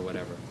wires or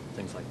whatever,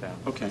 things like that.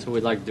 Okay. So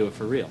we'd like to do it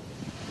for real.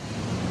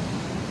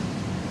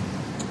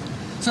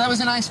 So that was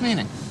a nice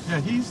meeting. Yeah,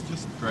 he's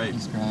just great.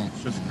 He's great.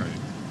 Just great.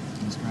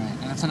 He's great.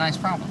 And it's a nice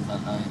problem, but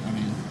I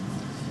mean,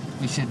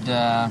 we should,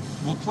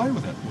 We'll play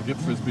with it. We'll get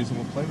frisbees and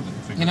we'll play with it.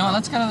 And figure you know it what, out.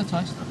 let's go to the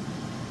toy store.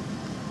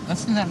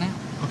 Let's do that now.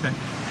 Okay.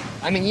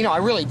 I mean, you know, I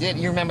really did.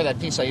 You remember that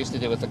piece I used to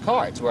do with the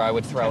cards, where I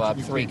would throw up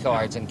 3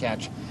 cards and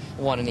catch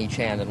one in each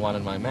hand and one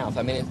in my mouth.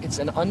 I mean, it's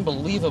an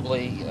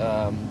unbelievably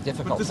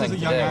difficult But this thing is a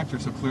to young do. actor,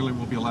 so clearly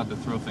we'll be allowed to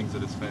throw things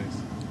at his face.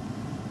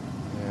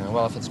 Yeah,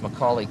 well, if it's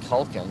Macaulay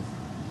Culkin,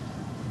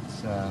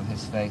 it's,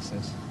 his face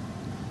is.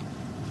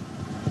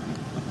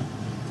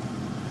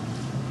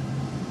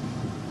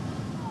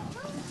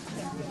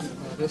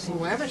 This is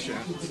Lavisher.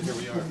 So here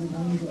we are.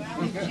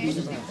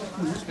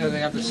 Do they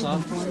have the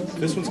soft one?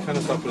 This one's kind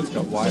of soft, but it's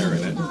got wire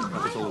in it.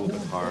 That was a little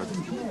bit hard.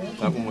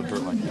 That one would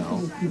hurt like hell.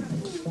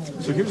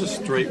 So here's a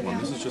straight one.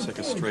 This is just like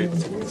a straight.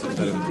 Let's see if we can set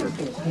that in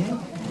purple.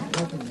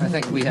 I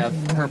think we have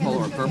purple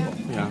or purple.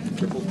 Yeah,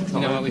 purple. You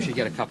know what? We should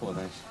get a couple of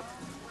those.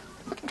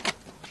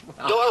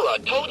 You're a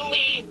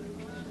totally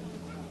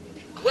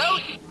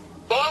gross,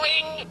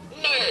 boring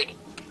nerd.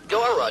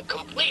 You're a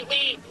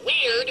completely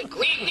weird,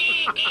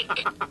 greasy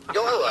geek.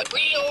 You're a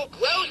real,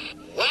 gross,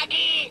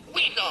 wacky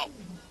weasel.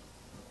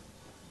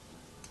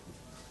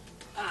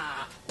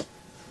 Ah.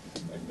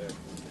 Right there.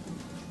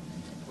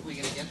 Are we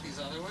going to get these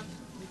other ones?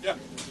 Yeah.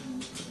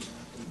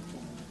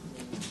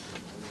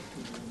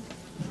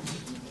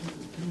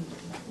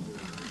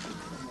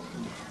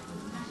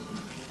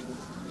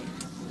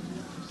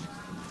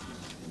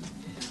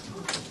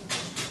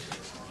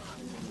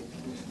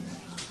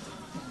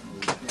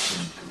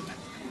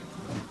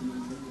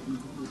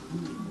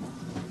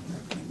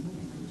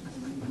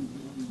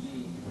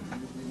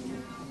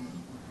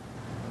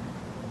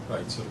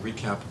 Right, so to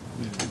recap,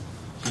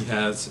 he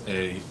has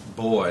a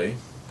boy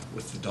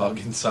with the dog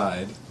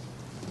inside,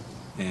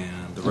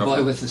 and the The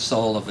boy with the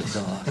soul of a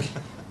dog.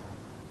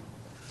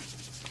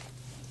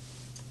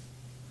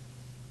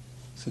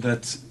 So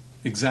that's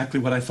exactly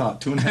what I thought,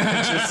 2.5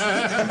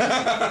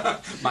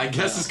 inches. My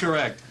guess is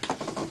correct.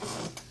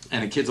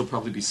 And the kids will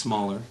probably be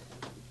smaller.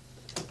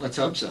 Let's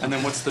hope so. And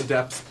then what's the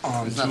depth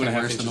on There's 2.5 nothing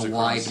inches worse than a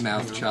across,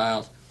 wide-mouthed you know?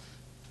 child.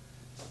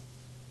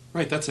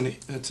 Right, that's an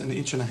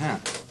inch and a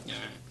half.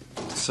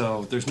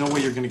 So there's no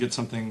way you're going to get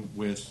something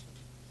with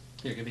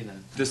Here, give me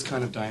that. this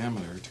kind of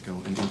diameter to go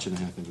an inch and a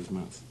half into his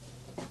mouth.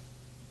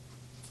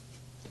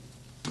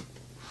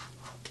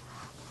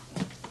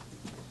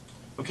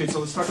 Okay, so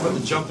let's talk about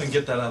the jump and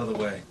get that out of the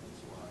way.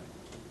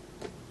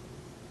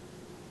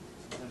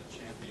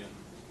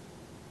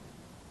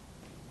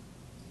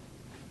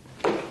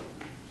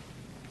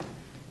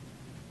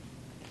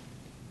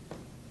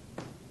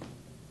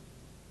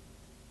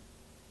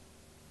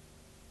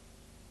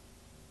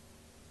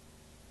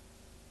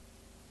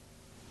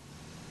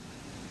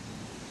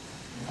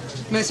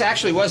 This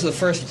actually was the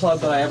first club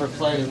that I ever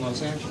played in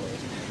Los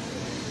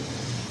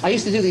Angeles. I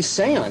used to do these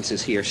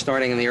seances here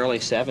starting in the early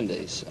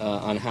 70s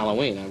on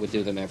Halloween. I would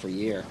do them every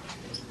year.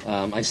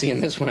 I see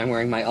in this one I'm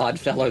wearing my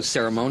Oddfellows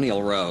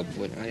ceremonial robe.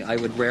 I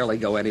would rarely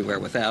go anywhere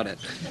without it,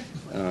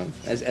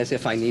 as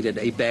if I needed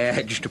a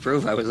badge to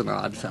prove I was an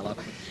Oddfellow.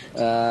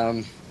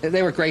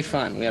 They were great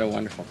fun. We had a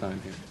wonderful time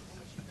here.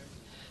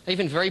 I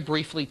even very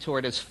briefly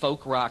toured as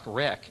Folk Rock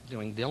Rick,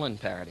 doing Dylan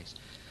parodies.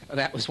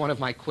 That was one of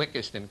my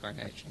quickest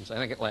incarnations. I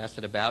think it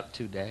lasted about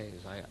 2 days.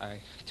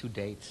 2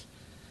 dates.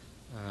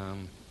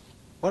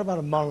 What about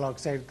a monologue,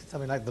 say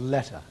something like The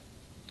Letter?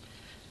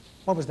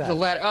 What was that? The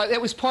letter.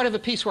 It was part of a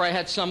piece where I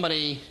had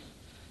somebody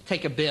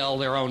take a bill,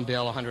 their own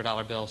bill, a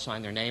 $100 bill,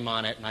 sign their name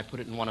on it, and I put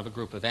it in one of a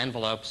group of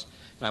envelopes,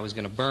 and I was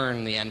going to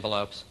burn the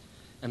envelopes,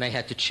 and they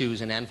had to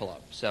choose an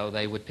envelope. So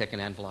they would pick an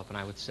envelope, and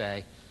I would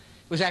say,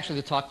 was actually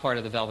the talk part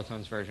of the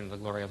Velvetones version of The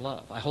Glory of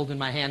Love. I hold in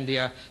my hand,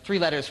 dear, 3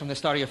 letters from the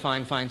start of your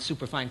fine, fine,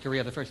 superfine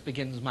career. The first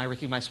begins, my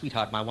Ricky, my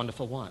sweetheart, my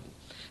wonderful one.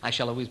 I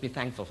shall always be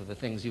thankful for the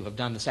things you have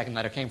done. The second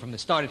letter came from the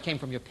start. It came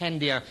from your pen,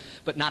 dear,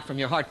 but not from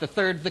your heart. The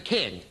third, the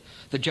king.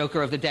 The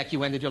joker of the deck,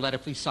 you ended your letter.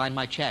 Please sign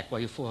my check. Well,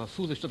 you're a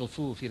foolish little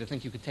fool for you to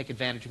think you could take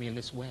advantage of me in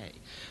this way,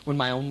 when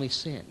my only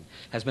sin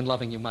has been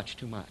loving you much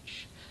too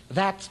much.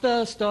 That's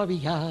the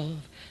story of,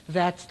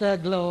 that's the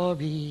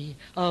glory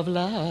of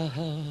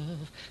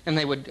love. And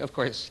they would, of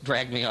course,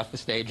 drag me off the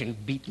stage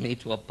and beat me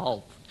to a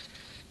pulp.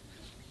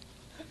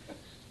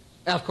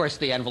 Of course,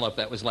 the envelope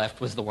that was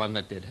left was the one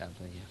that did have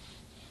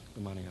the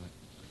money on it.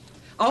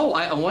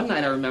 Oh, one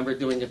night I remember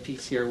doing a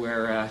piece here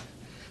where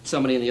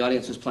somebody in the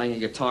audience was playing a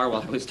guitar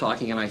while I was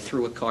talking, and I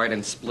threw a card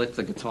and split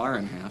the guitar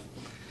in half.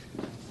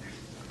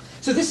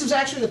 So this is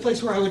actually the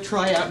place where I would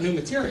try out new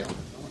material.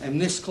 And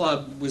this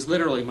club was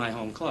literally my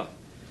home club.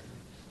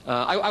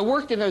 I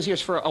worked in those years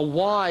for a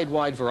wide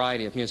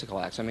variety of musical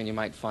acts. I mean, you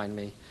might find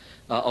me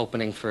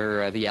opening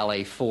for the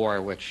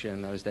LA4, which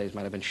in those days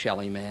might have been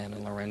Shelly Manne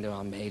and Lorenzo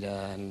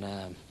Almeida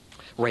and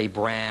Ray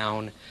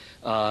Brown.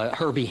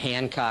 Herbie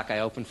Hancock I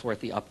opened for at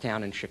the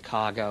Uptown in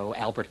Chicago.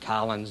 Albert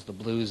Collins, the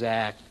Blues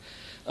Act.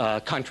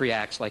 Country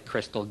acts like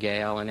Crystal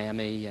Gale and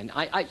Emmy. And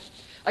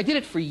I did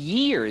it for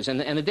years, and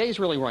the days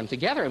really run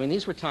together. I mean,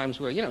 these were times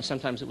where, you know,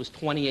 sometimes it was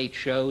 28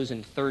 shows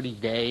in 30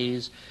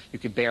 days. You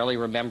could barely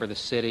remember the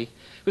city.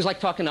 It was like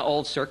talking to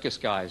old circus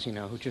guys, you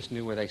know, who just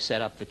knew where they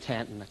set up the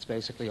tent, and that's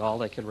basically all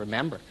they could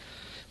remember.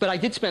 But I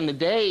did spend the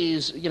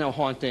days, you know,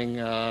 haunting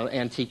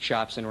antique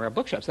shops and rare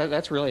bookshops.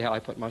 That's really how I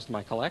put most of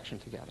my collection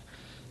together.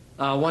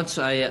 Once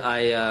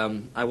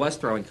I was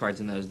throwing cards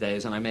in those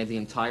days, and I made the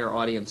entire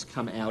audience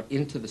come out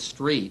into the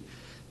street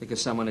because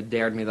someone had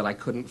dared me that I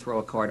couldn't throw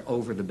a card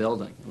over the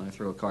building. And I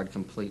threw a card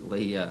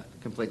completely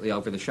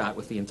over the shot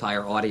with the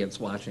entire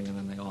audience watching, and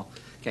then they all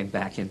came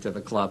back into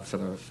the club for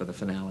the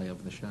finale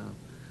of the show.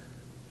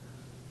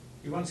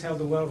 You once held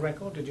the world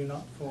record, did you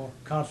not, for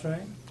card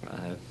throwing?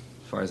 As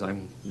far as I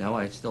know,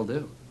 I still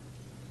do.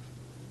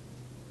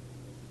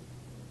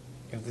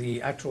 You're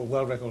the actual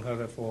world record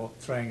holder for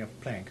throwing a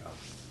playing card.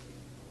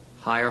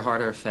 Higher,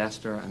 harder,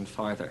 faster, and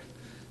farther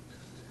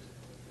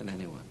than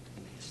anyone.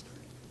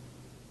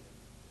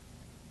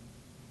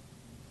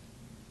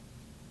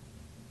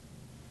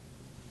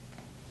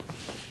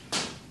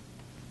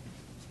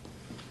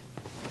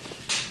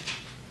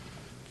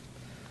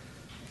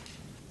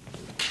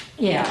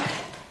 Yeah.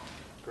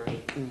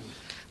 Great.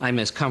 I'm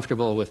as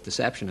comfortable with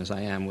deception as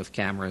I am with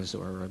cameras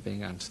or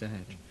being on stage.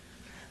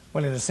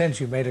 Well, in a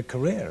sense, you've made a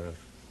career of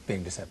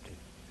being deceptive.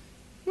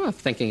 Well, of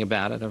thinking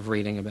about it, of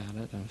reading about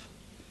it, of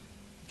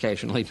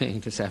occasionally being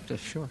deceptive,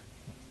 sure.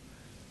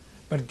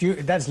 But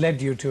that's led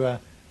you to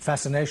a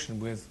fascination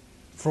with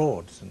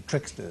frauds and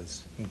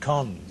tricksters and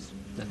cons.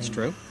 That's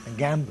true. And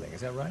gambling,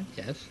 is that right?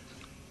 Yes.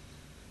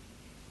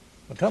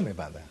 Well, tell me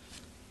about that.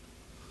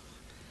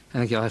 I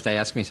think you'll have to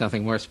ask me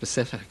something more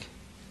specific.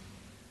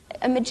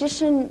 A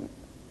magician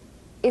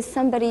is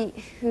somebody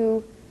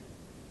who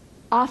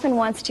often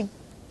wants to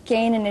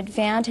gain an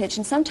advantage,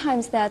 and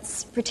sometimes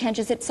that's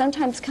pretentious. It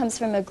sometimes comes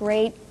from a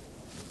great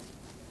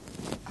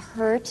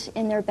hurt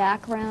in their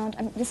background.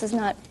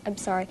 I'm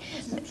sorry.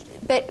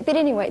 But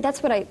anyway,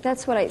 that's what I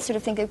sort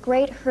of think, a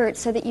great hurt,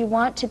 so that you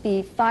want to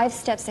be 5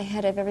 steps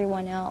ahead of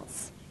everyone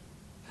else.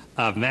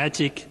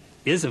 Magic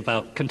is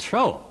about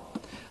control.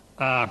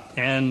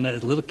 And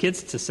little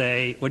kids to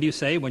say, what do you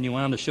say when you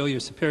want to show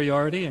your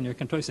superiority and your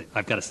control? You say,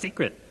 I've got a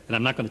secret, and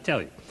I'm not going to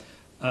tell you.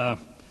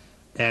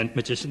 And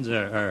magicians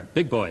are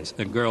big boys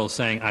and girls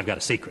saying, I've got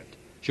a secret.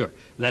 Sure,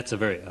 that's a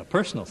very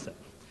personal thing.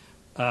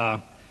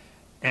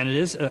 And it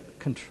is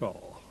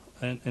control.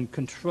 And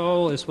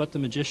control is what the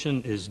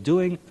magician is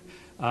doing.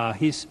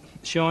 He's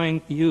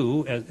showing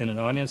you, in an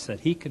audience,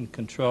 that he can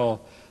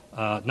control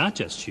not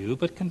just you,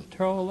 but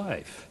control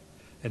life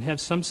and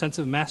have some sense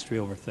of mastery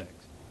over things.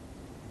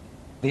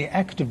 The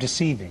act of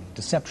deceiving,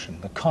 deception,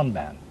 the con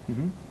man.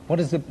 Mm-hmm. What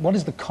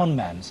is the con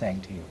man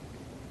saying to you?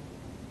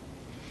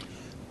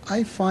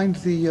 I find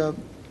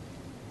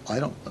I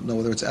don't know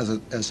whether it's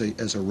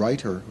as a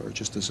writer or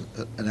just as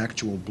an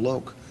actual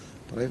bloke,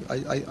 but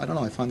I don't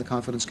know. I find the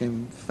confidence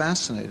game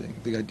fascinating.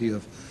 The idea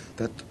of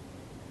that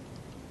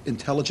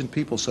intelligent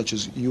people such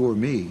as you or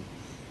me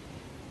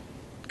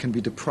can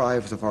be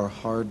deprived of our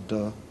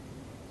hard-earned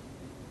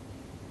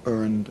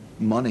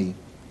money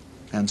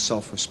and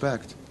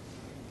self-respect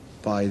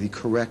by a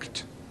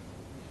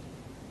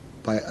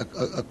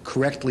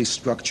correctly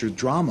structured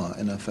drama,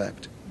 in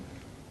effect.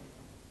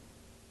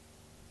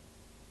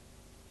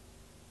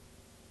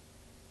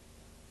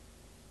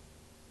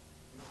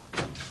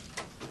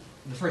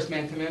 The first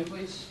man come in,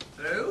 please.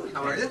 Hello,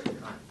 how are you?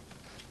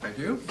 Thank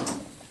you.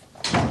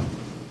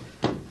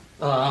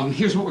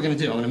 Here's what we're going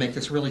to do. I'm going to make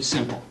this really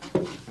simple.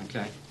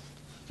 Okay?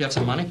 You have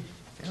some money?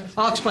 Yes.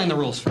 I'll explain the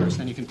rules first,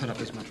 then you can put up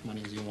as much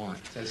money as you want.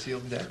 Is that a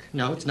sealed deck?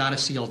 No, it's not a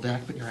sealed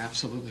deck, but you're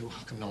absolutely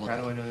welcome to look. How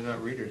do I know they're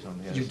not readers on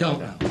the other You side? don't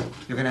know.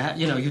 You're going to have,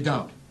 you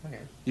don't. Okay.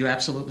 You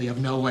absolutely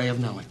have no way of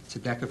knowing. It's a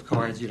deck of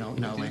cards. You don't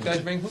know Did you guys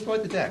bring, who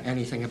brought the deck?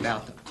 anything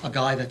about them. A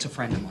guy that's a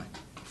friend of mine.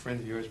 A friend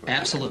of yours brought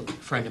Absolutely,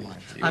 friend of mine.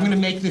 I'm going to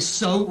make this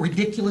so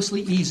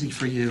ridiculously easy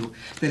for you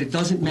that it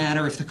doesn't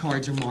matter if the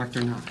cards are marked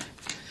or not.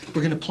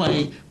 We're going to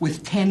play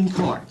with 10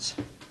 cards.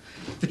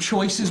 The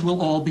choices will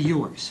all be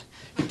yours.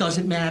 It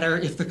doesn't matter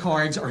if the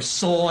cards are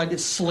sawed,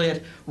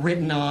 slit,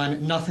 written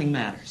on, nothing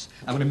matters.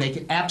 I'm going to make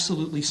it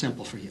absolutely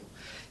simple for you.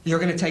 You're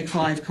going to take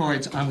 5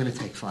 cards, I'm going to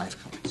take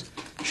 5 cards.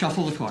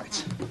 Shuffle the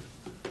cards.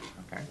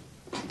 Okay.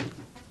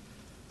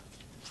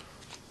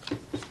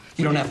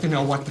 You don't have to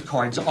know what the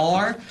cards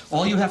are.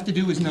 All you have to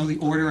do is know the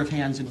order of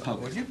hands in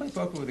poker. Would you play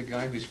poker with a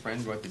guy whose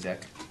friend brought the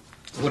deck?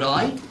 Would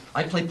I?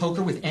 I play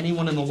poker with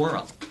anyone in the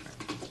world.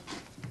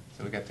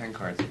 So we got 10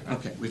 cards here.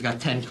 Okay, we've got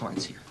 10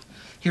 cards here.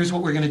 Here's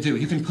what we're going to do.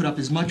 You can put up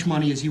as much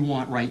money as you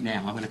want right now.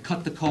 I'm going to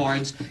cut the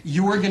cards.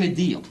 You're going to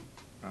deal.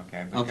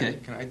 Okay. But Okay.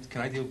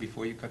 Can I deal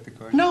before you cut the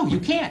cards? No, you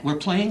can't. We're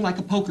playing like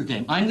a poker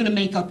game. I'm going to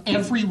make up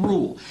every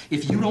rule.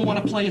 If you don't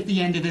want to play at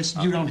the end of this,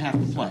 you don't have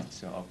to play.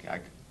 So,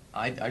 okay,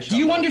 I Do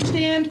you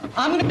understand?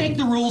 I'm going to make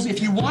the rules. If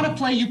you want to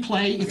play, you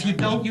play. If you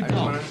don't, you I don't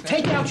don't. understand.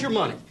 Take out your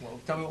money. Well,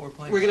 tell me what we're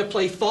playing. We're going to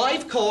play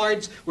 5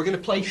 cards. We're going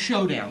to play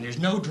showdown. There's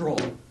no draw.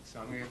 So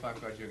I'm going to get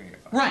 5 cards, you're going to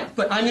get 5. Right,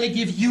 but I'm going to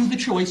give you the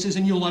choices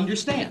and you'll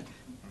understand.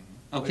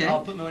 Okay?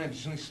 I'll put money in.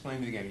 Just explain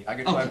me the game. I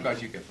get Okay. 5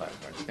 cards, you get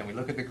 5 cards. Then we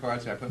look at the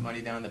cards, and I put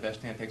money down, the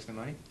best hand takes the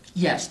money?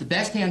 Yes, the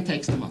best hand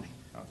takes the money.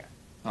 Okay.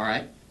 All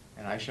right?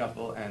 And I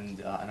shuffle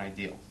and I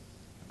deal.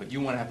 But you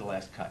want to have the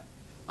last cut.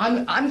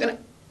 I'm going to...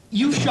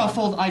 You've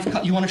shuffled, I've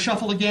cut. You want to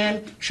shuffle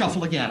again?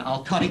 Shuffle again.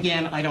 I'll cut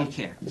again. I don't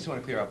care. I just want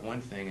to clear up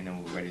one thing, and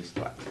then we're ready to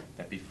start.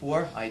 That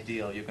before I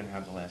deal, you're going to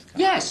have the last cut.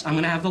 Yes, I'm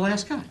going to have the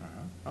last cut.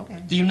 Okay.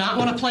 Do you not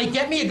want to play?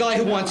 Get me a guy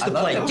who wants I to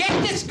love play. that.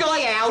 Get this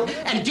guy out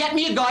and get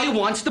me a guy who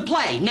wants to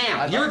play.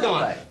 Now, I'd you're love to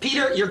gone. play.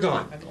 Peter, you're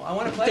gone. I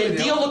want to play Then with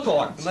you. deal the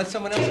cards. And let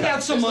someone else Take cut.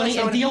 out some Just let money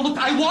and someone- deal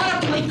the... I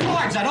want to play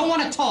cards. I don't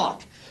want to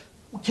talk.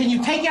 Can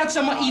you take out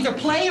some money? Either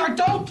play or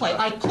don't play.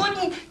 I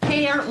couldn't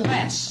care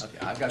less.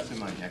 Okay, I've got some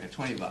money. I got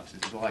 $20.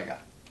 This is all I got.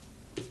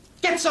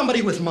 Get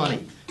somebody with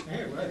money.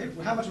 Hey,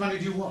 how much money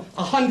do you want?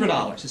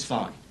 $100 is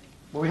fine.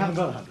 Well, we haven't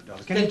got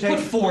 $100. Can Then you take... put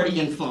 40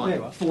 in fine.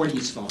 Very well. 40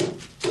 is fine.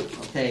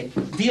 Okay?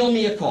 Deal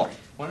me a card.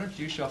 Why don't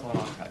you shuffle and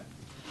I'll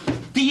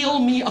cut? Deal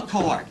me a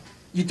card.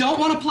 You don't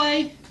want to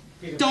play?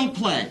 Don't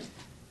play.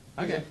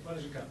 Okay. What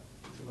does it cut?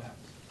 See what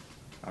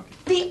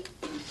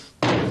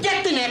happens.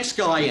 Get the next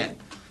guy in.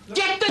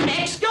 Get the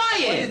next guy What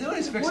you're in. doing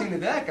is fixing the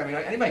deck. I mean,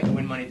 anybody can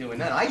win money doing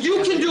that.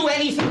 You can do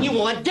anything you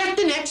want. Get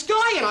the next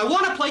guy in. I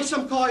want to play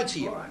some cards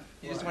here.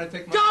 You just want to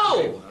take my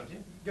Go! table, don't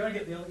you? Gotta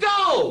get the other...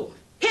 Go!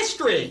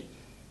 History.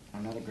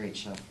 I'm not a great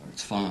shuffler.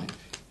 It's fine.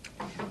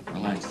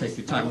 Relax, take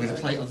your time. We're going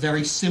to play a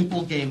very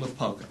simple game of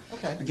poker.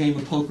 Okay. A game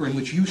of poker in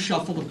which you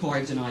shuffle the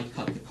cards and I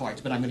cut the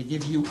cards. But I'm going to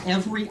give you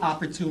every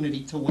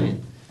opportunity to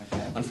win.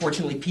 Okay.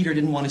 Unfortunately, Peter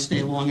didn't want to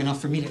stay long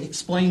enough for me to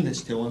explain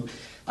this to him.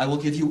 I will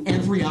give you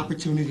every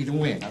opportunity to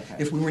win. Okay.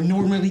 If we were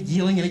normally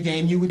dealing in a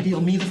game, you would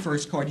deal me the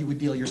first card, you would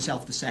deal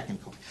yourself the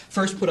second card.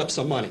 First, put up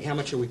some money. How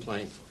much are we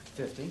playing for?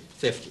 50.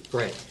 50.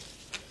 Great.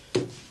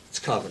 It's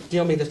covered.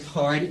 Deal me the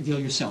card, deal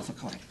yourself a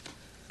card.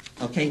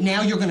 Okay,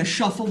 now you're going to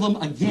shuffle them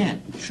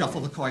again.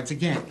 Shuffle the cards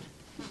again.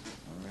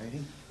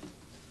 Alrighty.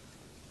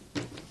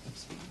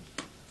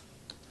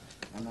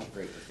 I'm not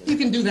great with this. You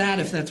can do that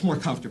if that's more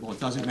comfortable. It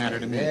doesn't matter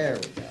to me. There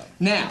we go.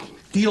 Now,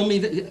 deal me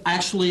the...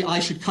 Actually, I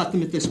should cut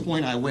them at this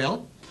point. I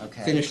will.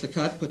 Okay. Finish the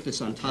cut, put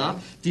this on top.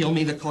 Deal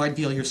me the card,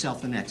 deal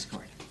yourself the next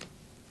card.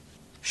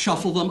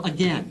 Shuffle them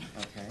again.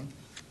 Okay.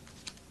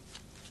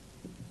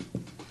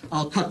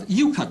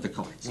 You cut the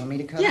cards. You want me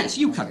to cut? Yes,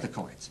 you cut Okay. the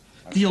cards.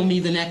 Deal me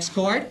the next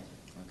card,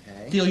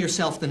 Okay. deal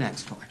yourself the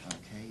next card.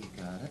 Okay, you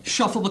got it.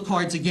 Shuffle the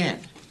cards again.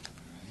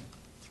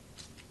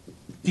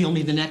 Deal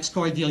me the next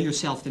card, deal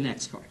yourself the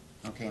next card.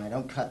 Okay, and I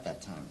don't cut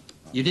that time.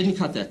 You didn't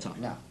cut that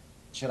time. No.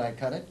 Should I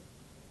cut it?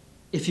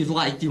 If you'd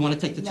like, do you want to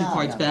take the two No,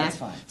 cards no, back? that's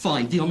fine.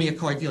 Fine, deal me a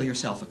card, deal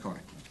yourself a card.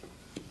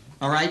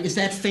 All right, is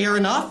that fair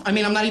enough? I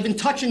mean, I'm not even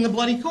touching the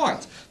bloody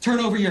cards. Turn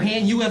over your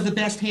hand, you have the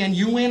best hand,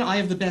 you win, I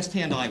have the best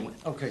hand, I win.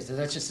 Okay, so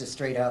that's just a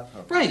straight up.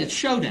 Okay. Right, it's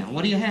showdown.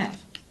 What do you have?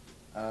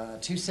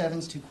 2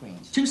 sevens, 2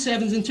 queens. 2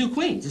 sevens and 2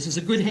 queens. This is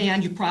a good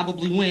hand, you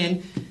probably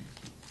win.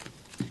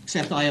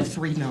 Except I have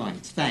 3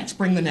 nines. Thanks,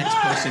 bring the next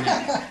person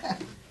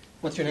in.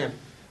 What's your name?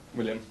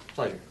 William.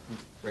 Pleasure.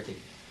 Ricky.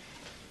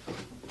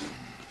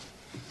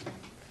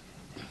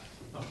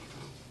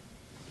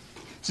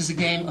 This is a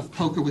game of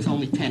poker with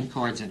only 10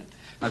 cards in it.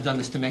 I've done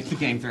this to make the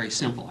game very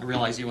simple. I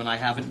realize you and I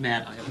haven't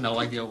met. I have no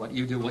idea what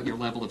you do, what your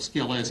level of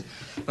skill is.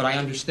 But I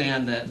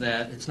understand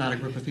that it's not a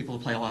group of people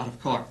who play a lot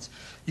of cards.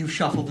 You've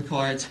shuffled the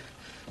cards.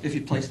 If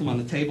you place them on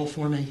the table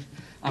for me,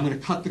 I'm going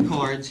to cut the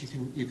cards.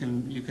 You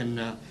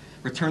can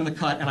return the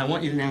cut, and I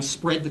want you to now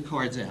spread the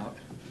cards out.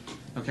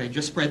 Okay,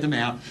 just spread them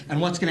out. And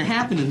what's going to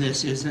happen in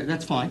this is,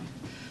 that's fine.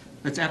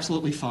 That's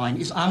absolutely fine.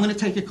 Is I'm going to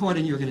take a card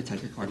and you're going to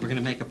take a card. We're going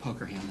to make a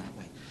poker hand that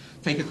way.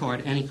 Take a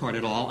card, any card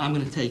at all. I'm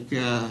going to take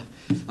a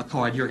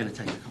card. You're going to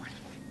take a card.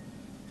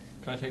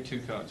 Can I take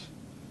 2 cards?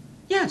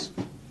 Yes.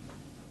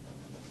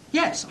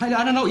 Yes, I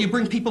don't know. You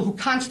bring people who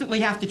constantly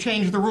have to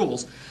change the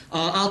rules.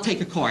 I'll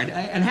take a card.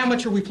 And how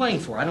much are we playing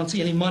for? I don't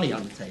see any money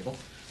on the table.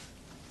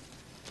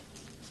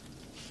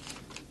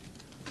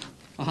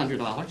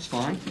 $100,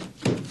 fine.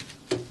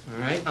 All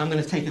right, I'm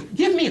going to take it.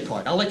 Give me a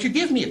card. I'll let you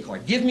give me a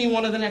card. Give me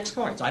one of the next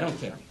cards. I don't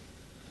care.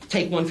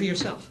 Take one for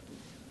yourself.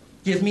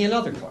 Give me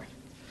another card.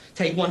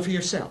 Take one for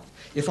yourself.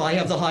 If I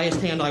have the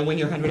highest hand, I win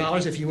your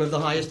 $100. If you have the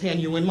highest hand,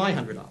 you win my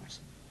 $100.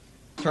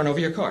 Turn over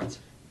your cards.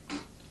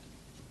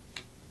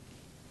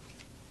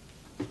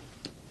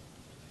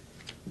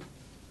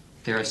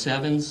 Pair of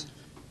sevens,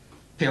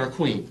 pair of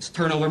queens.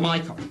 Turn over my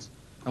cards.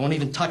 I won't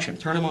even touch them.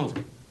 Turn them over.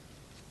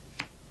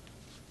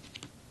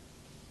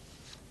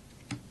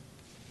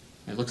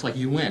 It looks like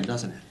you win,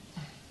 doesn't it?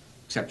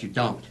 Except you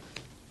don't.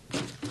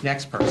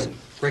 Next person.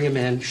 Bring him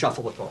in,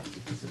 shuffle a card.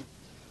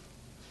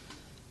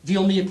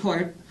 Deal me a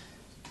card.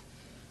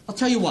 I'll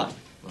tell you what.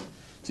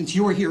 Since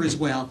you're here as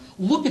well,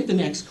 look at the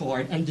next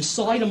card and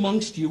decide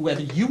amongst you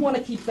whether you want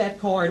to keep that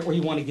card or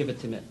you want to give it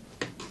to me.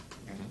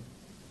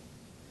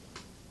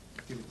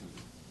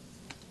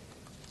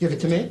 Give it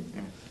to me?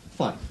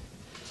 Fine.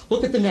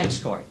 Look at the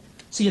next card.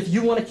 See if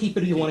you want to keep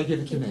it or you want to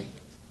give it to me.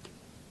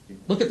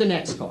 Look at the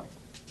next card.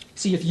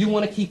 See if you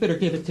want to keep it or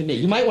give it to me.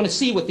 You might want to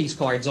see what these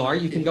cards are.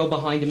 You can go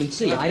behind them and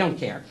see. I don't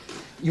care.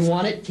 You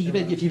want it, keep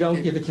it. If you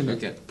don't, give it to me.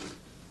 Okay.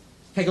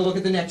 Take a look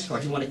at the next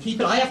card. You want to keep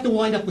it? I have to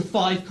wind up with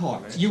 5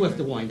 cards. You have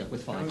to wind up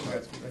with 5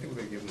 cards. I think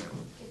we're going to give them that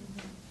one.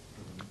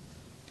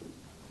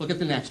 Look at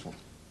the next one.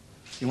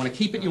 You want to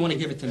keep it, you want to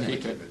give it to me.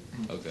 Keep it.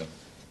 Okay.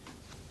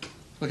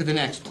 Look at the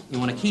next one. You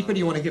want to keep it or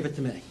you want to give it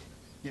to me?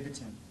 Give it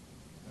to him.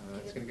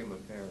 It's going to give them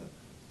a pair.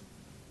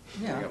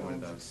 Yeah. We got one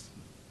of those.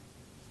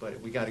 But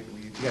we got to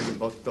give them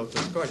both those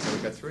cards. So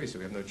we got 3, so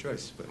we have no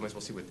choice. But might as well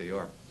see what they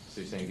are.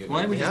 So you're saying give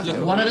Why don't we just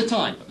look one at a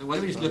time? Why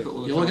don't we just look at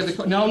You look at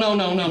the no.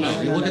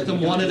 You look at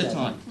them one at a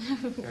time.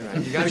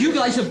 But you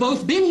guys have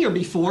both been here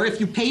before.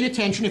 If you paid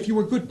attention, if you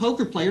were good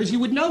poker players, you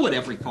would know what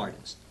every card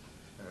is.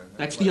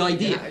 That's the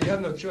idea. Yeah, you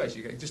have no choice.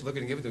 You just look at it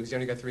and give it to them because you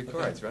only got 3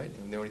 cards, right?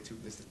 And there are only 2.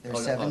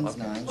 There's sevens,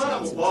 nines,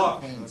 eights, and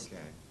queens.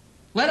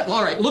 Okay.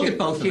 All right, look at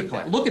both of the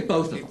cards. Look at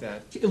both of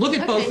them. Look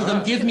at both of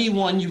them. Give me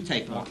one, you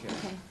take one. Okay.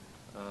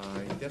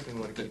 You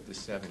definitely want to keep the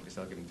 7 because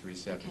I'll give him 3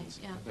 sevens.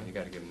 Okay, yeah. And you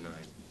got to give him 9.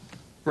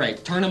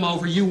 Great. Turn them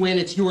over. You win.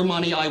 It's your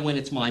money. I win.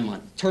 It's my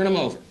money. Turn them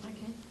over. Okay.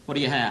 What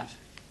do you have?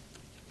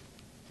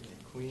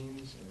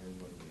 Queens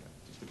and what do we have?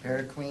 Just a Pair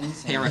of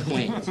queens. Pair of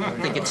queens. I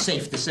think it's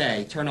safe to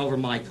say. Turn over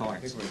my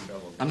cards.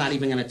 I'm not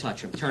even going to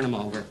touch them. Turn them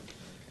over.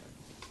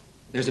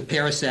 There's a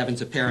pair of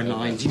sevens, a pair of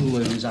nines. You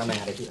lose. I'm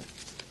out of here.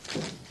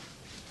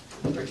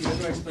 Ricky, you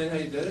want to explain how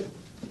you did it?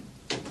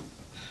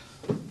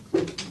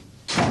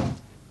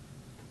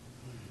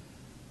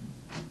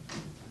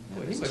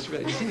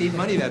 Does he need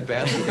money that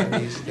badly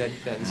that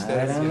instead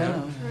I of, don't you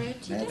know.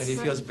 and he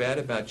feels bad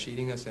about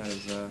cheating us out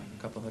of a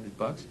couple $100?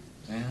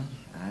 Well,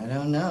 I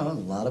don't know. A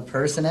lot of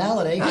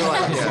personality.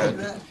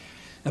 Yeah.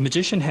 A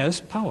magician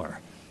has power.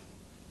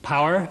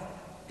 Power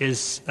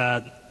is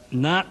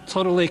not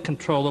totally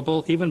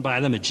controllable even by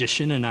the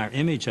magician and our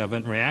image of it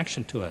and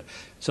reaction to it.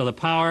 So the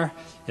power,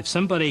 if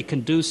somebody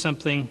can do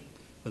something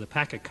with a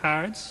pack of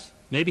cards,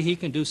 maybe he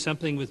can do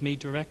something with me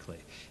directly.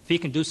 If he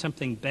can do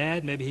something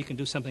bad, maybe he can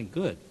do something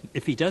good.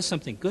 If he does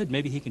something good,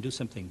 maybe he can do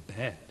something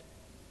bad.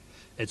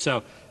 And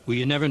so, well,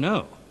 you never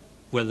know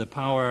where the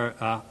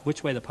power,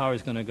 which way the power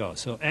is going to go.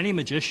 So any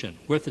magician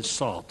worth his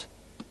salt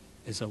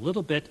is a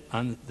little bit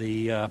on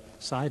the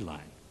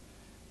sideline,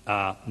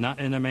 not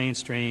in the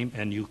mainstream,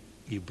 and you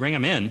bring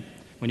him in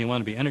when you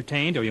want to be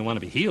entertained or you want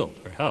to be healed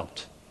or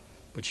helped,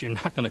 but you're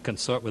not going to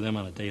consort with him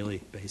on a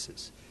daily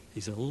basis.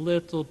 He's a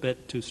little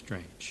bit too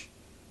strange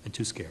and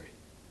too scary.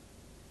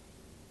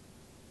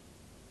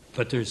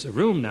 But there's a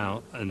room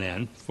now and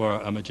then for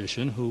a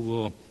magician who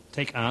will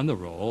take on the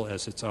role,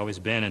 as it's always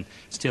been and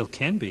still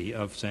can be,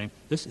 of saying,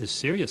 this is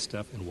serious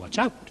stuff and watch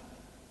out.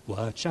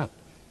 Watch out.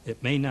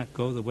 It may not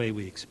go the way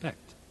we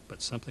expect,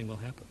 but something will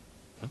happen.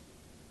 Huh?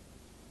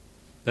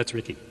 That's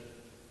Ricky.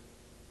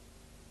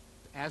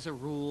 As a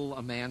rule,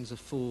 a man's a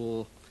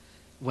fool.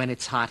 When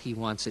it's hot, he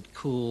wants it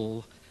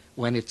cool.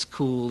 When it's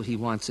cool, he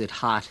wants it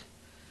hot.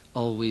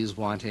 Always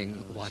wanting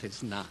what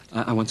it's not.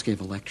 I once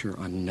gave a lecture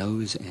on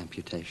nose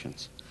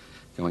amputations,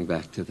 going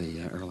back to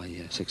the early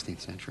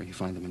 16th century. You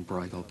find them in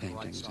Bruegel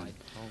paintings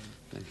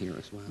and here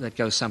as well. That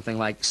goes something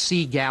like,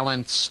 see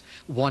gallants,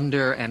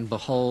 wonder and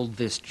behold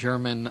this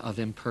German of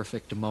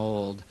imperfect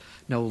mold.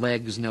 No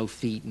legs, no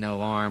feet,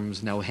 no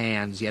arms, no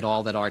hands, yet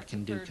all that art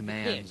can do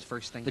commands.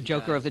 First thing the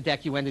joker of the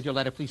deck, you ended your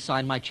letter, please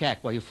sign my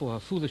check. Well, you're a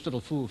foolish little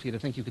fool for you to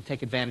think you could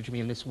take advantage of me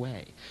in this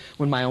way,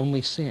 when my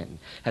only sin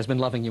has been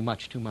loving you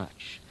much too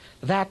much.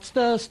 That's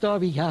the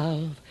story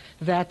of,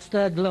 that's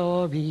the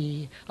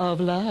glory of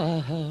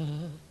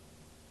love.